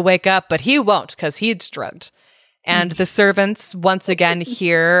begs him to wake up, but he won't because he's drugged. And the servants once again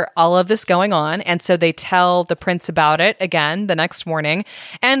hear all of this going on, and so they tell the prince about it again the next morning.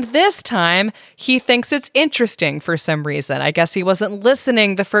 And this time, he thinks it's interesting for some reason. I guess he wasn't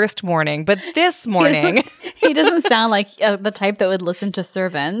listening the first morning, but this morning... He doesn't sound like the type that would listen to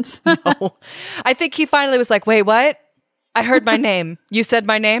servants. No. I think he finally was like, wait, what? I heard my name. You said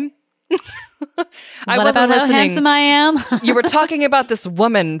my name? I what wasn't about how listening. handsome I am? You were talking about this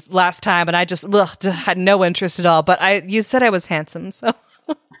woman last time, and I just had no interest at all. But you said I was handsome, so.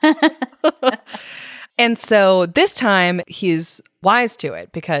 And so this time he's wise to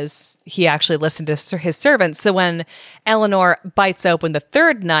it because he actually listened to his servants. So when Eleanor bites open the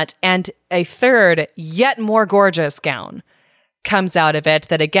third nut and a third, yet more gorgeous gown comes out of it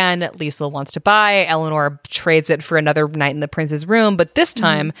that again Liesl wants to buy. Eleanor trades it for another night in the prince's room, but this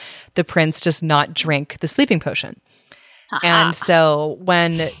time the prince does not drink the sleeping potion. And so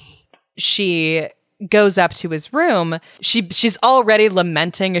when she goes up to his room, she's already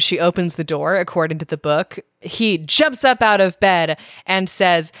lamenting as she opens the door, according to the book. He jumps up out of bed and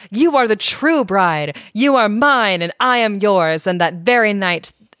says, "You are the true bride. You are mine and I am yours." And that very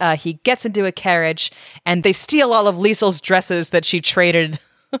night, he gets into a carriage and they steal all of Liesl's dresses that she traded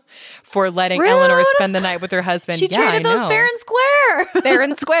for letting Rude. Eleanor spend the night with her husband. She traded those fair and square. Fair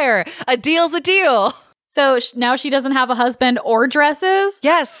and square. A deal's a deal. So now she doesn't have a husband or dresses?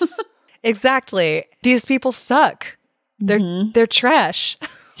 Yes, exactly. These people suck. They're trash.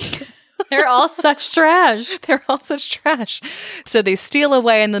 They're all such trash. They're all such trash. So they steal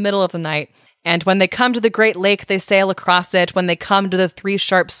away in the middle of the night. And when they come to the Great Lake, they sail across it. When they come to the three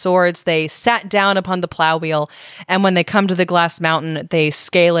sharp swords, they sat down upon the plow wheel. And when they come to the Glass Mountain, they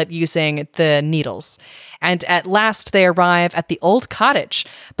scale it using the needles. And at last they arrive at the old cottage.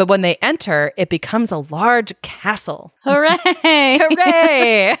 But when they enter, it becomes a large castle. Hooray!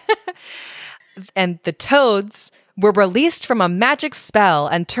 Hooray! And the toads were released from a magic spell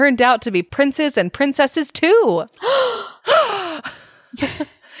and turned out to be princes and princesses too.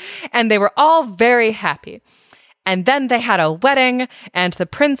 And they were all very happy. And then they had a wedding, and the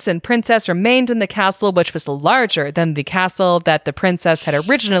prince and princess remained in the castle, which was larger than the castle that the princess had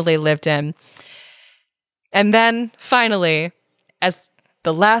originally lived in. And then, finally, as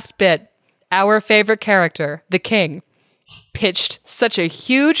the last bit, our favorite character, the king, pitched such a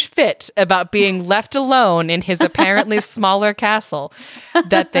huge fit about being left alone in his apparently smaller castle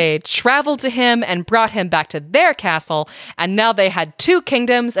that they traveled to him and brought him back to their castle, and now they had two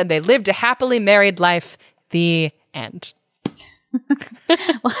kingdoms and they lived a happily married life. The end.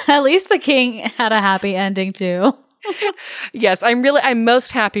 Well, at least the king had a happy ending too. Yes, I'm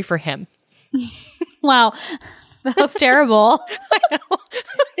most happy for him. Wow. That was terrible. I know.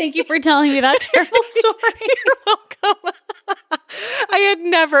 Thank you for telling me that terrible story. You're welcome. I had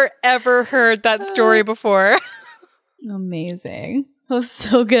never, ever heard that story before. Amazing. That was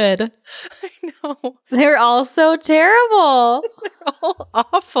so good. I know. They're all so terrible. They're all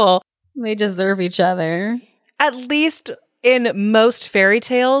awful. They deserve each other. At least in most fairy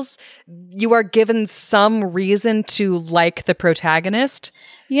tales, you are given some reason to like the protagonist.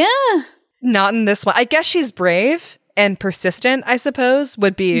 Yeah. Not in this one. I guess she's brave and persistent, I suppose,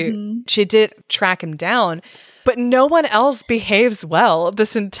 would be. She did track him down, but no one else behaves well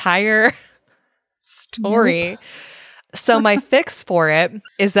this entire story. So my fix for it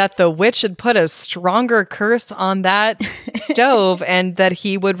is that the witch had put a stronger curse on that stove and that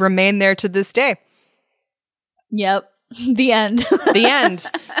he would remain there to this day. Yep. The end. The end.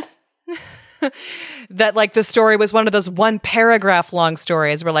 That like the story was one of those one paragraph long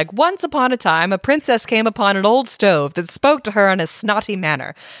stories where like once upon a time a princess came upon an old stove that spoke to her in a snotty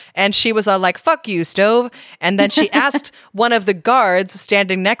manner, and she was like, "Fuck you, stove." And then she asked one of the guards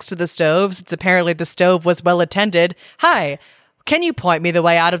standing next to the stove, since apparently the stove was well attended, "Hi, can you point me the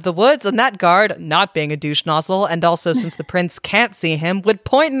way out of the woods?" And that guard, not being a douche nozzle, and also since the prince can't see him, would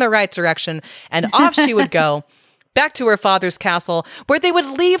point in the right direction, and off she would go back to her father's castle, where they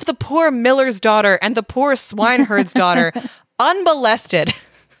would leave the poor miller's daughter and the poor swineherd's daughter unmolested.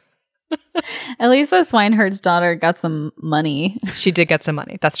 At least the swineherd's daughter got some money. She did get some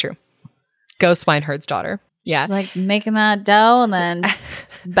money. That's true. Go swineherd's daughter. Yeah. She's like making that dough and then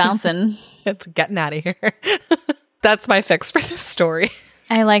bouncing. Getting out of here. That's my fix for this story.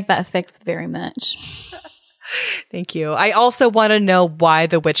 I like that fix very much. Thank you. I also want to know why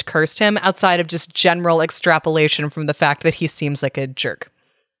the witch cursed him outside of just general extrapolation from the fact that he seems like a jerk.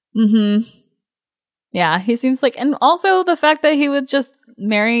 Mm-hmm. Yeah, he seems like, and also the fact that he would just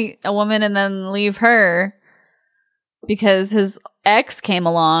marry a woman and then leave her because his ex came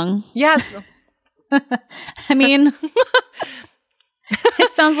along. Yes. I mean,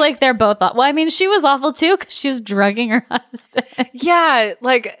 it sounds like they're both well, I mean, she was awful too because she was drugging her husband. Yeah,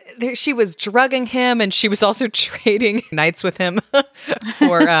 like she was drugging him and she was also trading nights with him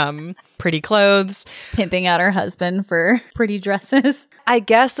for pretty clothes. Pimping out her husband for pretty dresses. I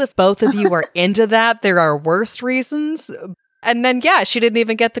guess if both of you are into that, there are worse reasons. And then, yeah, she didn't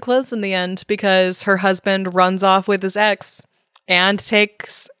even get the clothes in the end because her husband runs off with his ex and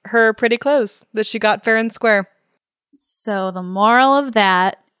takes her pretty clothes that she got fair and square. So the moral of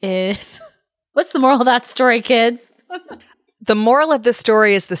that is, what's the moral of that story, kids? The moral of this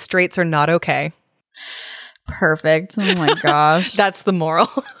story is the straights are not okay. Perfect. Oh my gosh. That's the moral.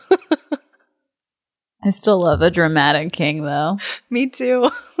 I still love the dramatic king, though. Me too.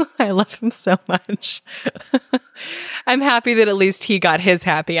 I love him so much. I'm happy that at least he got his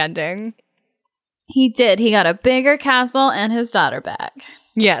happy ending. He did. He got a bigger castle and his daughter back.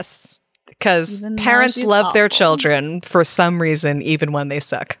 Yes, because Even though parents she's love their awful. children for some reason, even when they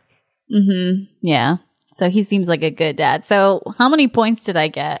suck. Mm-hmm. Yeah. So he seems like a good dad. So how many points did I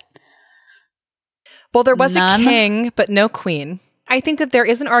get? Well, there was None. a king, but no queen. I think that there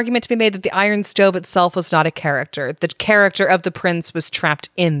is an argument to be made that the Iron Stove itself was not a character. The character of the prince was trapped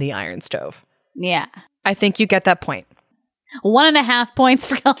in the Iron Stove. Yeah. I think you get that point. 1.5 points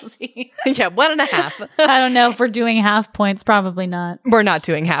for Kelsey. Yeah, 1.5. I don't know if we're doing half points. Probably not. We're not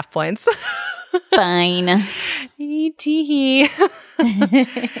doing half points. Fine. Tee-hee.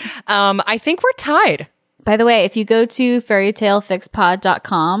 I think we're tied. By the way, if you go to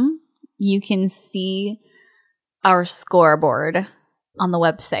fairytalefixpod.com, you can see our scoreboard on the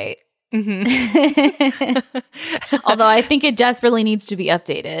website. Although I think it desperately needs to be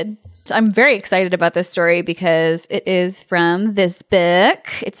updated. So I'm very excited about this story because it is from this book.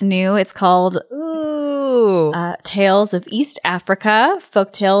 It's new. It's called Ooh. Tales of East Africa,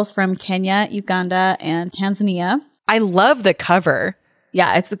 Folk Tales from Kenya, Uganda, and Tanzania. I love the cover.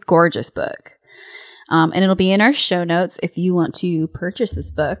 Yeah, it's a gorgeous book. And it'll be in our show notes if you want to purchase this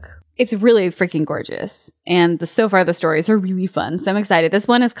book. It's really freaking gorgeous. And so far, the stories are really fun. So I'm excited. This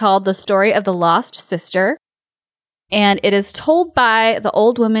one is called The Story of the Lost Sister. And it is told by the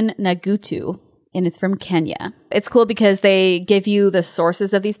old woman Nagutu. And it's from Kenya. It's cool because they give you the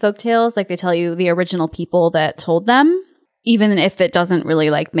sources of these folk tales. Like they tell you the original people that told them. Even if it doesn't really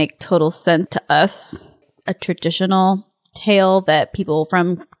like make total sense to us. A traditional tale that people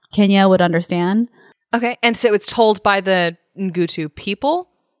from Kenya would understand. Okay, and so it's told by the Ngutu people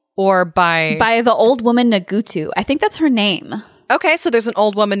or by the old woman Nagutu. I think that's her name. Okay, so there's an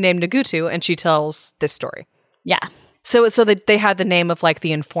old woman named Ngutu and she tells this story. Yeah. So that they had the name of like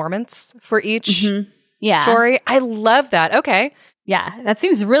the informants for each Yeah. story. I love that. Okay. Yeah, that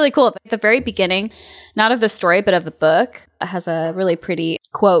seems really cool. At the very beginning, not of the story, but of the book, it has a really pretty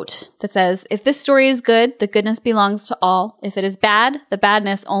quote that says, "If this story is good, the goodness belongs to all. If it is bad, the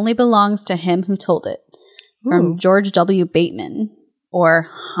badness only belongs to him who told it." From George W. Bateman or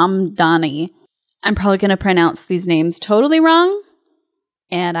Hamdani. I'm probably going to pronounce these names totally wrong.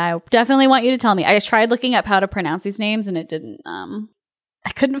 And I definitely want you to tell me. I tried looking up how to pronounce these names and it didn't, I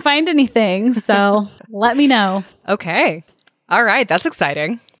couldn't find anything. So let me know. Okay. All right. That's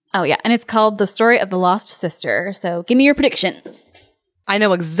exciting. Oh, yeah. And it's called The Story of the Lost Sister. So give me your predictions. I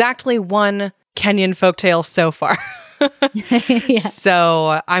know exactly one Kenyan folktale so far. Yeah.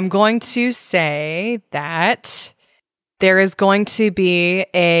 So I'm going to say that there is going to be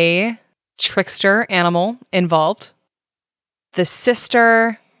a trickster animal involved. The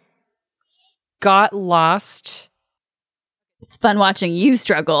sister got lost. It's fun watching you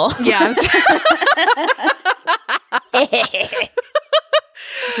struggle. Yeah.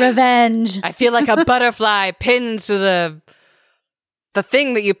 Revenge. I feel like a butterfly pinned to the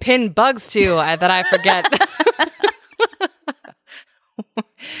thing that you pin bugs to that I forget.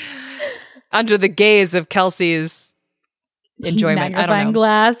 Under the gaze of Kelsey's enjoyment. I don't know. Magnifying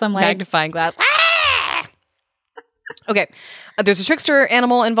glass. I'm like, Magnifying glass. Ah! Okay. There's a trickster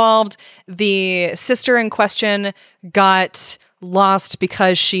animal involved. The sister in question got lost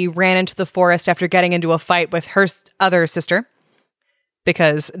because she ran into the forest after getting into a fight with her other sister.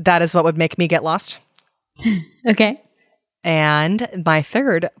 Because that is what would make me get lost. okay. And my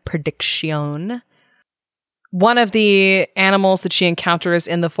third prediction, one of the animals that she encounters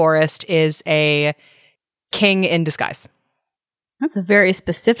in the forest is a king in disguise. That's a very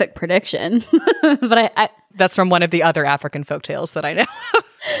specific prediction. But I That's from one of the other African folktales that I know.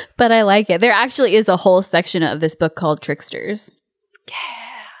 but I like it. There actually is a whole section of this book called Tricksters.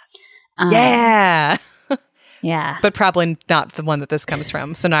 Yeah. Yeah. But probably not the one that this comes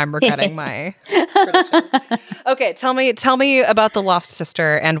from. So now I'm regretting my predictions. Okay, tell me about the lost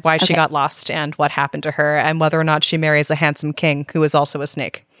sister and why she got lost and what happened to her and whether or not she marries a handsome king who is also a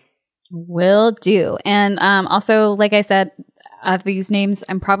snake. Will do. And also, like I said, these names,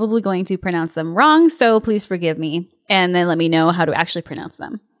 I'm probably going to pronounce them wrong, so please forgive me. And then let me know how to actually pronounce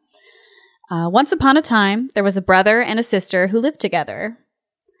them. Once upon a time, there was a brother and a sister who lived together.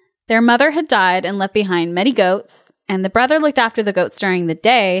 Their mother had died and left behind many goats And the brother looked after the goats during the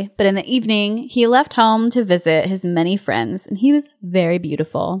day, but in the evening, he left home to visit his many friends, and he was very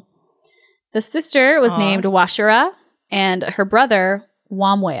beautiful. The sister was named Washara, and her brother,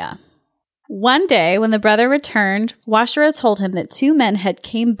 Wamwea. One day, when the brother returned, Washara told him that 2 men had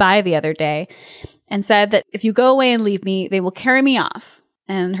came by the other day and said that if you go away and leave me, they will carry me off.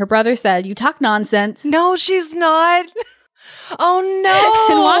 And her brother said, "You talk nonsense." No, she's not. Oh, no.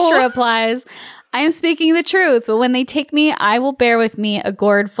 And Washara replies, "I am speaking the truth, but when they take me, I will bear with me a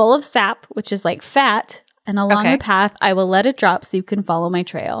gourd full of sap, which is like fat, and along the path, I will let it drop so you can follow my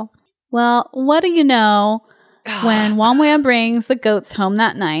trail." Well, what do you know? When Wamwea brings the goats home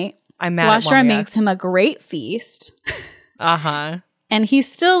that night, I'm mad at Washara Wamwea. makes him a great feast. Uh-huh. And he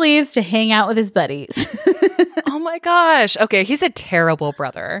still leaves to hang out with his buddies. Oh my gosh. Okay, he's a terrible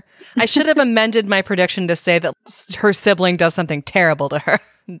brother. I should have amended my prediction to say that her sibling does something terrible to her.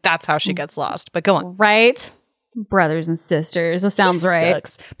 That's how she gets lost. But go on. Right? Brothers and sisters. That sounds right.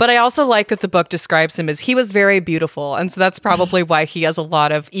 Sucks. But I also like that the book describes him as he was very beautiful. And so that's probably why he has a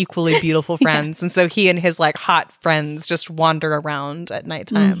lot of equally beautiful friends. And so he and his like hot friends just wander around at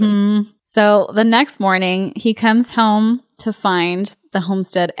nighttime. Mm-hmm. So the next morning, he comes home to find the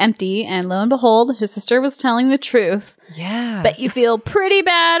homestead empty. And lo and behold, his sister was telling the truth. Yeah. But you feel pretty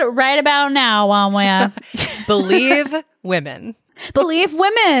bad right about now, Wamwea. Believe women. Believe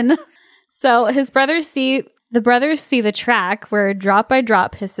women. So the brothers see the track where drop by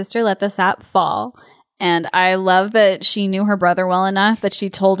drop his sister let the sap fall. And I love that she knew her brother well enough that she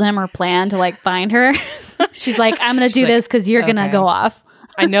told him her plan to like find her. She's like, "I'm going to do this because you're going to go off.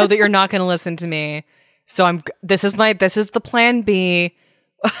 I know that you're not going to listen to me. So this is the plan B."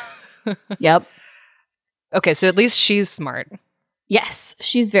 Yep. Okay, so at least she's smart. Yes,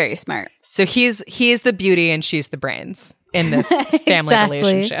 she's very smart. So he's the beauty and she's the brains in this family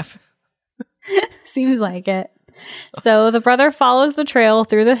relationship. Seems like it. So the brother follows the trail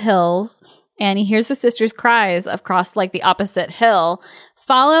through the hills and he hears the sister's cries across like the opposite hill.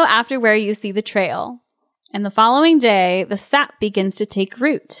 "Follow after where you see the trail." And the following day, the sap begins to take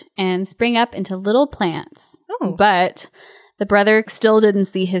root and spring up into little plants. Oh. But the brother still didn't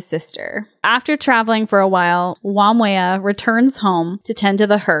see his sister. After traveling for a while, Wamwea returns home to tend to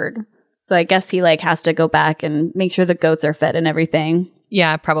the herd. So I guess he like has to go back and make sure the goats are fed and everything.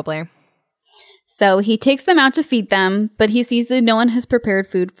 Yeah, probably. So he takes them out to feed them, but he sees that no one has prepared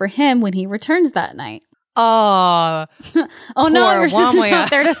food for him when he returns that night. Oh, Oh no, your sister's Wamwea. not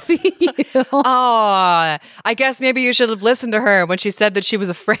there to feed you. oh, I guess maybe you should have listened to her when she said that she was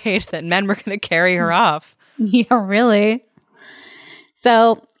afraid that men were going to carry her off. Yeah, really.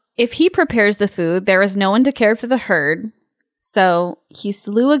 So if he prepares the food, there is no one to care for the herd. So he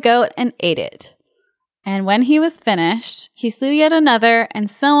slew a goat and ate it. And when he was finished, he slew yet another, and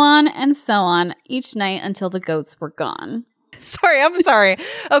so on, each night until the goats were gone. I'm sorry.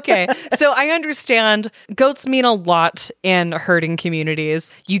 Okay, so I understand goats mean a lot in herding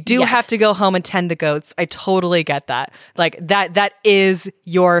communities. You do have to go home and tend the goats. I totally get that. Like that is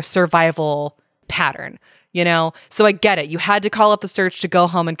your survival pattern, you know? So I get it. You had to call up the search to go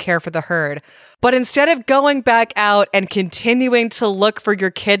home and care for the herd. But instead of going back out and continuing to look for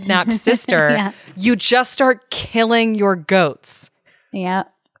your kidnapped sister, you just start killing your goats. Yeah.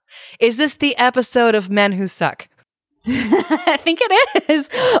 Is this the episode of Men Who Suck? I think it is.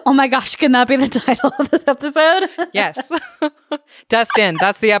 Oh my gosh, can that be the title of this episode? Yes. Destin,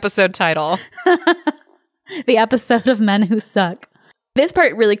 that's the episode title. The episode of Men Who Suck. This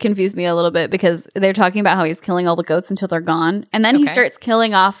part really confused me a little bit because they're talking about how he's killing all the goats until they're gone. And then he starts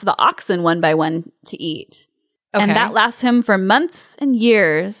killing off the oxen one by one to eat. Okay. And that lasts him for months and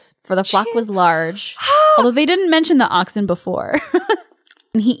years, for the flock was large. Although they didn't mention the oxen before.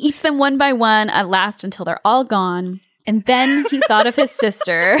 And he eats them one by one at last until they're all gone. And then he thought of his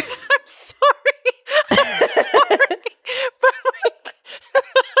sister. I'm sorry. But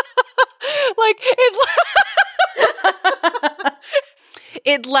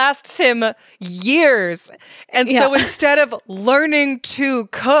it lasts him years. And so instead of learning to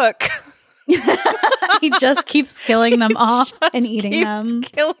cook, he just keeps killing them off and eating them.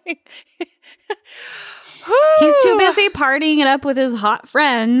 He's too busy partying it up with his hot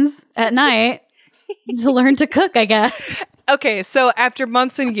friends at night to learn to cook, I guess. Okay, so after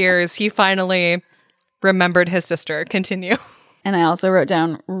months and years, he finally remembered his sister. Continue. And I also wrote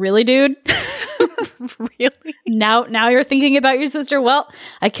down, really, dude? Really? Now you're thinking about your sister. Well,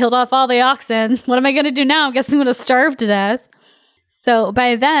 I killed off all the oxen. What am I going to do now? I guess I'm going to starve to death. So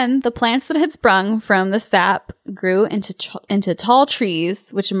by then, the plants that had sprung from the sap grew into tall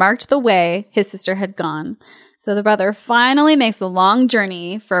trees, which marked the way his sister had gone. So the brother finally makes the long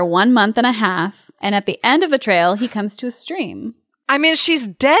journey for 1 month and a half. And at the end of the trail, he comes to a stream. I mean, she's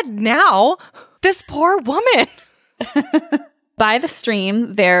dead now. This poor woman. By the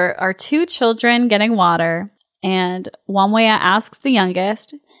stream, there are 2 children getting water. And Wamwea asks the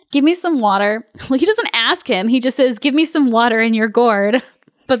youngest, give me some water. Well, he doesn't ask him. He just says, give me some water in your gourd.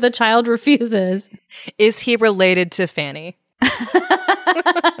 But the child refuses. Is he related to Fanny?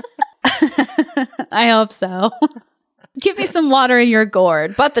 I hope so. Give me some water in your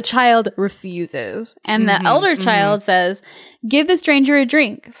gourd. But the child refuses. And the elder child says, give the stranger a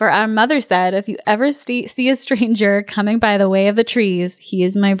drink. For our mother said, if you ever see a stranger coming by the way of the trees, he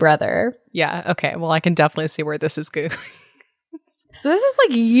is my brother. Yeah, okay. Well, I can definitely see where this is going. So this is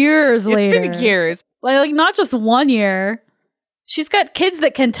like years later. It's been years. Like not just 1 year. She's got kids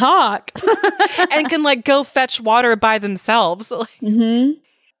that can talk. And can like go fetch water by themselves. Mm-hmm.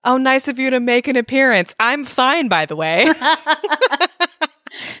 Oh, nice of you to make an appearance. I'm fine, by the way.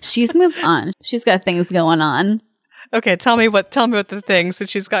 She's moved on. She's got things going on. Okay, tell me what the things that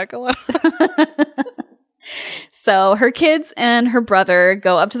she's got going on. So her kids and her brother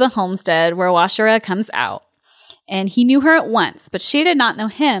go up to the homestead where Washara comes out. And he knew her at once, but she did not know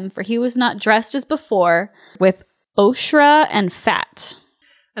him, for he was not dressed as before with ochre and fat.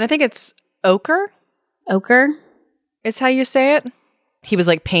 And I think it's ochre? Ochre? Is how you say it? He was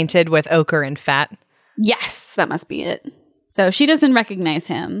like painted with ochre and fat. Yes, that must be it. So she doesn't recognize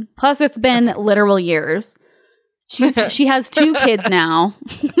him. Plus, it's been literal years. She has 2 kids now.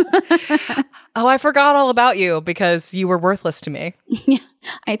 Oh, I forgot all about you because you were worthless to me. Yeah,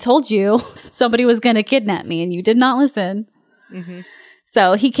 I told you somebody was going to kidnap me and you did not listen. Mm-hmm.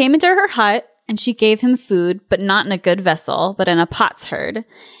 So he came into her hut and she gave him food, but not in a good vessel, but in a potsherd.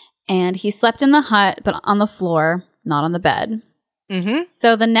 And he slept in the hut, but on the floor, not on the bed. Mm-hmm.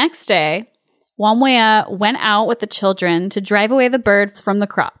 So the next day, Wamwea went out with the children to drive away the birds from the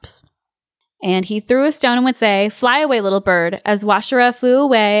crops. And he threw a stone and would say, fly away, little bird, as Washara flew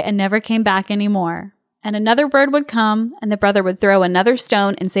away and never came back anymore. And another bird would come, and the brother would throw another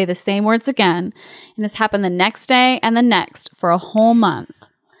stone and say the same words again. And this happened the next day and the next for a whole month.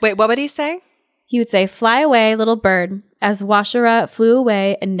 Wait, what would he say? He would say, fly away, little bird, as Washara flew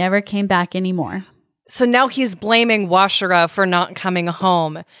away and never came back anymore. So now he's blaming Washara for not coming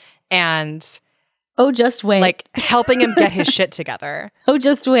home and... Oh, just wait. Like helping him get his shit together. Oh,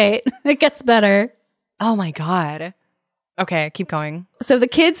 just wait. It gets better. Oh my God. Okay, keep going. So the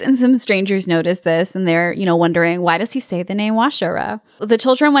kids and some strangers noticed this and they're, wondering, why does he say the name Washara? The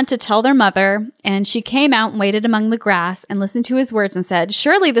children went to tell their mother and she came out and waited among the grass and listened to his words and said,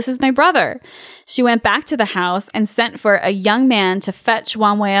 surely this is my brother. She went back to the house and sent for a young man to fetch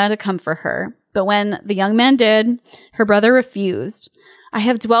Wamwea to come for her. But when the young man did, her brother refused. I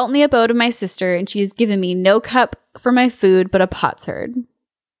have dwelt in the abode of my sister, and she has given me no cup for my food, but a potsherd.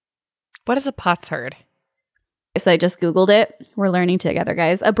 What is a potsherd? So I just Googled it. We're learning together,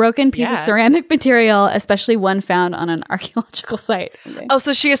 guys. A broken piece of ceramic material, especially one found on an archaeological site. Okay. Oh,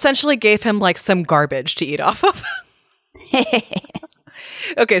 so she essentially gave him like some garbage to eat off of.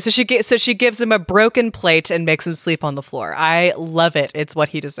 Okay, so she gives him a broken plate and makes him sleep on the floor. I love it. It's what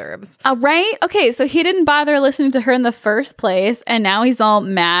he deserves. Right? Okay, so he didn't bother listening to her in the first place, and now he's all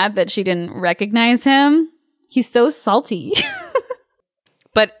mad that she didn't recognize him. He's so salty.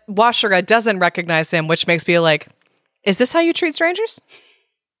 But Washara doesn't recognize him, which makes me like, is this how you treat strangers?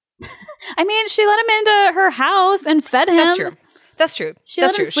 I mean, she let him into her house and fed him. That's true. That's true.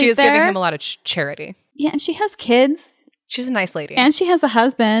 She is giving him a lot of charity. Yeah, and she has kids. She's a nice lady. And she has a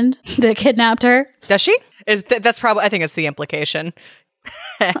husband that kidnapped her. Does she? That's probably, I think it's the implication.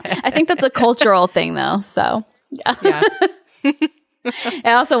 I think that's a cultural thing, though. So, yeah.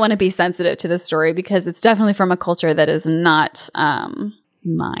 I also want to be sensitive to this story because it's definitely from a culture that is not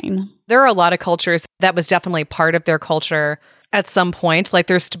mine. There are a lot of cultures that was definitely part of their culture at some point. Like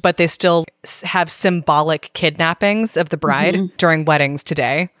but they still have symbolic kidnappings of the bride during weddings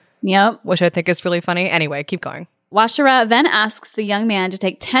today. Yep. Which I think is really funny. Anyway, keep going. Washara then asks the young man to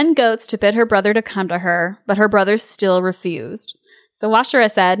take 10 goats to bid her brother to come to her, but her brother still refused. So Washara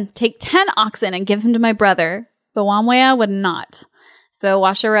said, take 10 oxen and give him to my brother, but Wamwea would not. So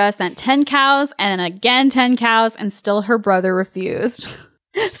Washara sent 10 cows and again 10 cows, and still her brother refused.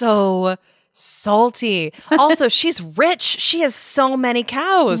 So salty. Also, she's rich. She has so many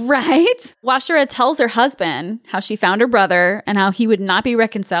cows. Right? Washara tells her husband how she found her brother and how he would not be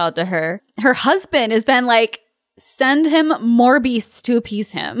reconciled to her. Her husband is then like, send him more beasts to appease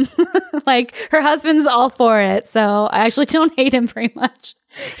him. Like, her husband's all for it. So I actually don't hate him very much.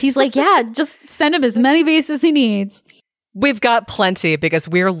 He's like, yeah, just send him as many beasts as he needs. We've got plenty because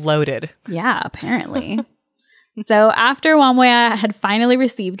we're loaded. Yeah, apparently. So after Wamoya had finally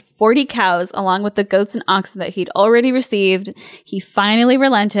received 40 cows along with the goats and oxen that he'd already received, he finally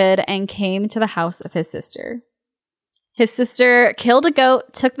relented and came to the house of his sister. His sister killed a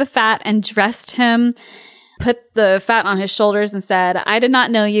goat, took the fat, and dressed him, put the fat on his shoulders, and said, "I did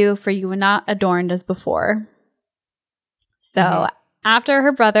not know you, for you were not adorned as before." So after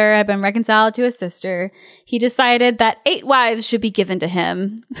her brother had been reconciled to his sister, he decided that 8 wives should be given to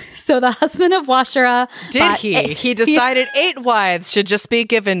him. So the husband of Washara... Did he? He decided 8 wives should just be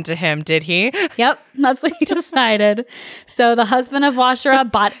given to him, did he? Yep, that's what he decided. So the husband of Washara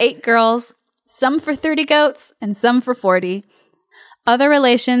bought 8 girls, some for 30 goats and some for 40. Other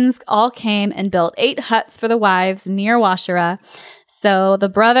relations all came and built 8 huts for the wives near Washara. So the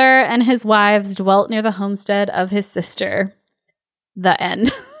brother and his wives dwelt near the homestead of his sister. The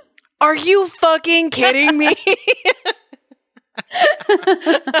end. Are you fucking kidding me?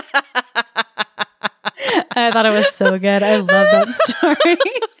 I thought it was so good. I love that story.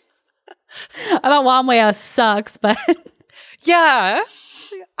 I thought Wamoya sucks, but... Yeah.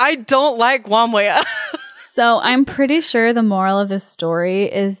 I don't like Wamoya. So I'm pretty sure the moral of this story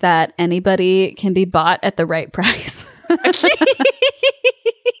is that anybody can be bought at the right price.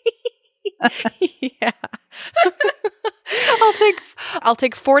 Yeah. I'll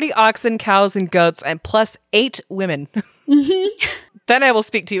take 40 oxen, cows, and goats, and plus 8 women. Then I will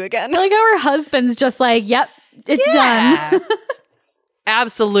speak to you again. Like our husband's just like, yep, it's done.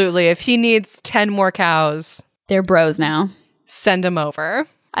 Absolutely. If he needs 10 more cows, they're bros now. Send them over.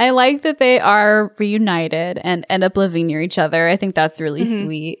 I like that they are reunited and end up living near each other. I think that's really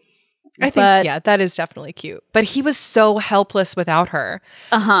sweet. I think, yeah, that is definitely cute. But he was so helpless without her.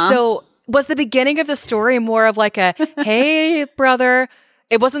 So was the beginning of the story more of like a, hey, brother?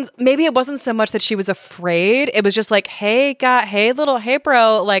 Maybe it wasn't so much that she was afraid. It was just like, hey,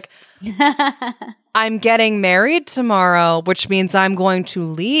 bro, like, I'm getting married tomorrow, which means I'm going to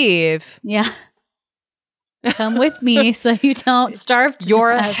leave. Yeah. Come with me so you don't starve to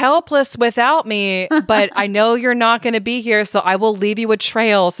You're death. helpless without me, but I know you're not going to be here, so I will leave you a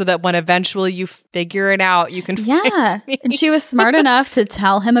trail so that when eventually you figure it out, you can find me. And she was smart enough to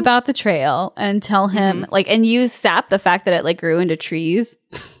tell him about the trail and tell him, like, and use sap, the fact that it, like, grew into trees.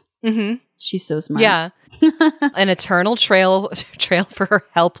 She's so smart. Yeah. An eternal trail for her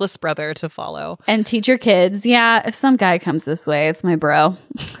helpless brother to follow. And teach your kids, yeah, if some guy comes this way, it's my bro.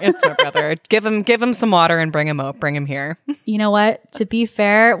 It's my brother. Give him some water and bring him here. You know what? To be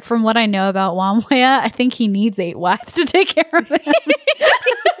fair, from what I know about Wamoya, I think he needs 8 wives to take care of him.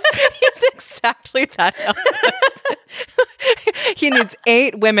 He's exactly that helpless. He needs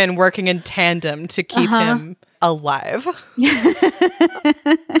 8 women working in tandem to keep him alive.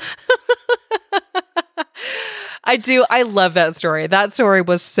 I love that story. That story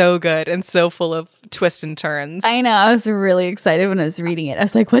was so good and so full of twists and turns. I know. I was really excited when I was reading it. I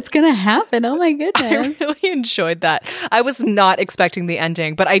was like, what's going to happen? Oh my goodness. I really enjoyed that. I was not expecting the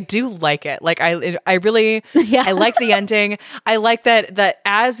ending, but I do like it. Like I really, I like the ending. I like that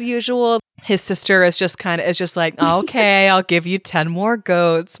as usual, his sister is just like, okay, I'll give you 10 more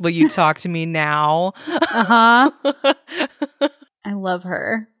goats. Will you talk to me now? I love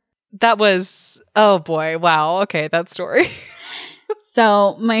her. That was, oh boy, wow. Okay, that story.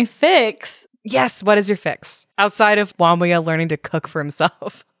 So my fix. Yes, what is your fix? Outside of Wamoya learning to cook for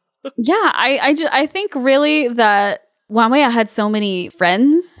himself. Yeah, I think really that Wamoya had so many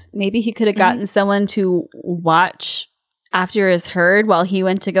friends. Maybe he could have gotten someone to watch after his herd while he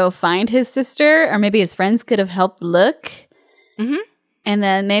went to go find his sister, or maybe his friends could have helped look. And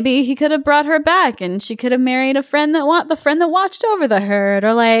then maybe he could have brought her back and she could have married the friend that watched over the herd,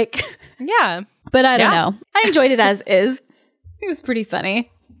 or like, yeah. But I don't know. I enjoyed it as is. It was pretty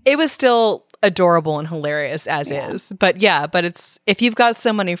funny. It was still adorable and hilarious as is. But it's, if you've got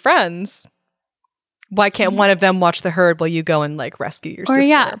so many friends, why can't one of them watch the herd while you go and like rescue your sister?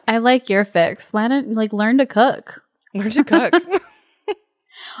 Yeah, I like your fix. Why don't like learn to cook? Learn to cook.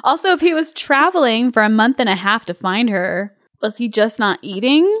 Also, if he was traveling for a month and a half to find her, was he just not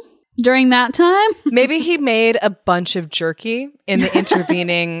eating during that time? Maybe he made a bunch of jerky in the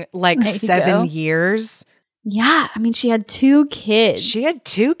intervening like 7 years. Yeah. I mean, she had 2 kids. She had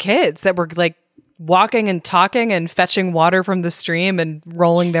 2 kids that were like walking and talking and fetching water from the stream and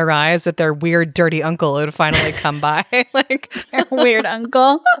rolling their eyes at their weird, dirty uncle who would finally come by. Like their weird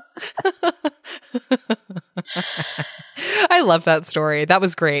uncle. I love that story. That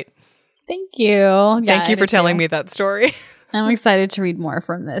was great. Thank you. Thank you for telling me that story. I'm excited to read more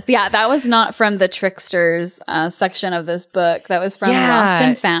from this. Yeah, that was not from the Tricksters section of this book. That was from Lost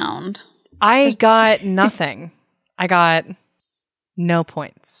and Found. I got nothing. I got no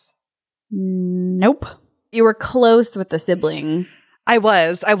points. Nope. You were close with the sibling. I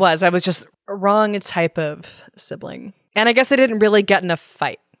was just wrong type of sibling. And I guess I didn't really get in a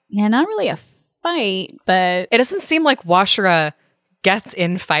fight. Yeah, not really a fight, but it doesn't seem like Washra gets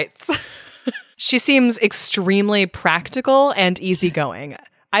in fights. She seems extremely practical and easygoing.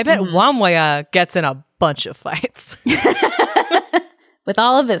 I bet Wamwaya gets in a bunch of fights. With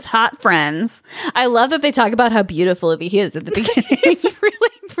all of his hot friends. I love that they talk about how beautiful he is at the beginning. He's really,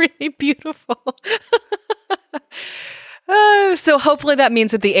 really beautiful. So hopefully that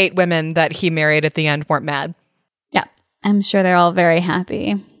means that the 8 women that he married at the end weren't mad. Yeah, I'm sure they're all very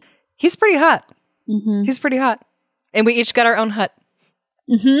happy. He's pretty hot. He's pretty hot. And we each got our own hut.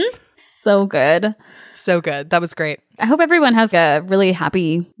 So good. So good. That was great. I hope everyone has a really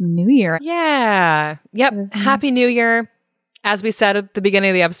happy new year. Yeah. Yep. Happy New Year. As we said at the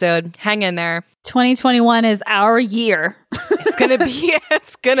beginning of the episode, hang in there. 2021 is our year. It's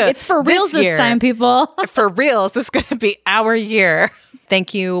for reals this time, people. For reals, it's going to be our year.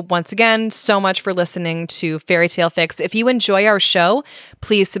 Thank you once again so much for listening to Fairy Tale Fix. If you enjoy our show,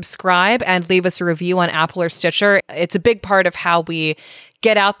 please subscribe and leave us a review on Apple or Stitcher. It's a big part of how we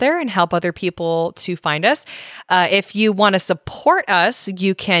get out there and help other people to find us. If you want to support us,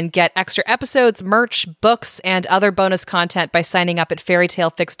 you can get extra episodes, merch, books, and other bonus content by signing up at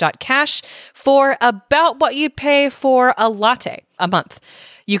fairytalefix.cash for about what you'd pay for a latte a month.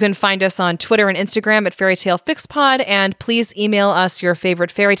 You can find us on Twitter and Instagram at FairyTaleFixPod, and please email us your favorite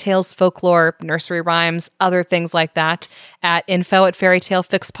fairy tales, folklore, nursery rhymes, other things like that at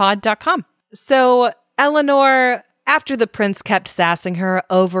info@fairytalefixpod.com. So, Eleanor, after the prince kept sassing her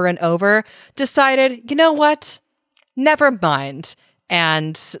over and over, decided, you know what? Never mind.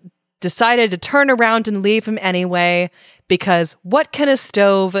 And decided to turn around and leave him anyway, because what can a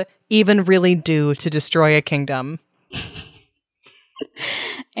stove even really do to destroy a kingdom?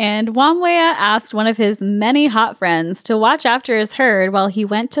 And Wamwaya asked one of his many hot friends to watch after his herd while he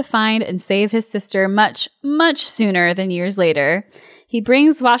went to find and save his sister much, much sooner than years later. He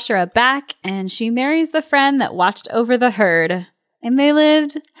brings Washra back, and she marries the friend that watched over the herd. And they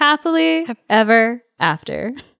lived happily ever after.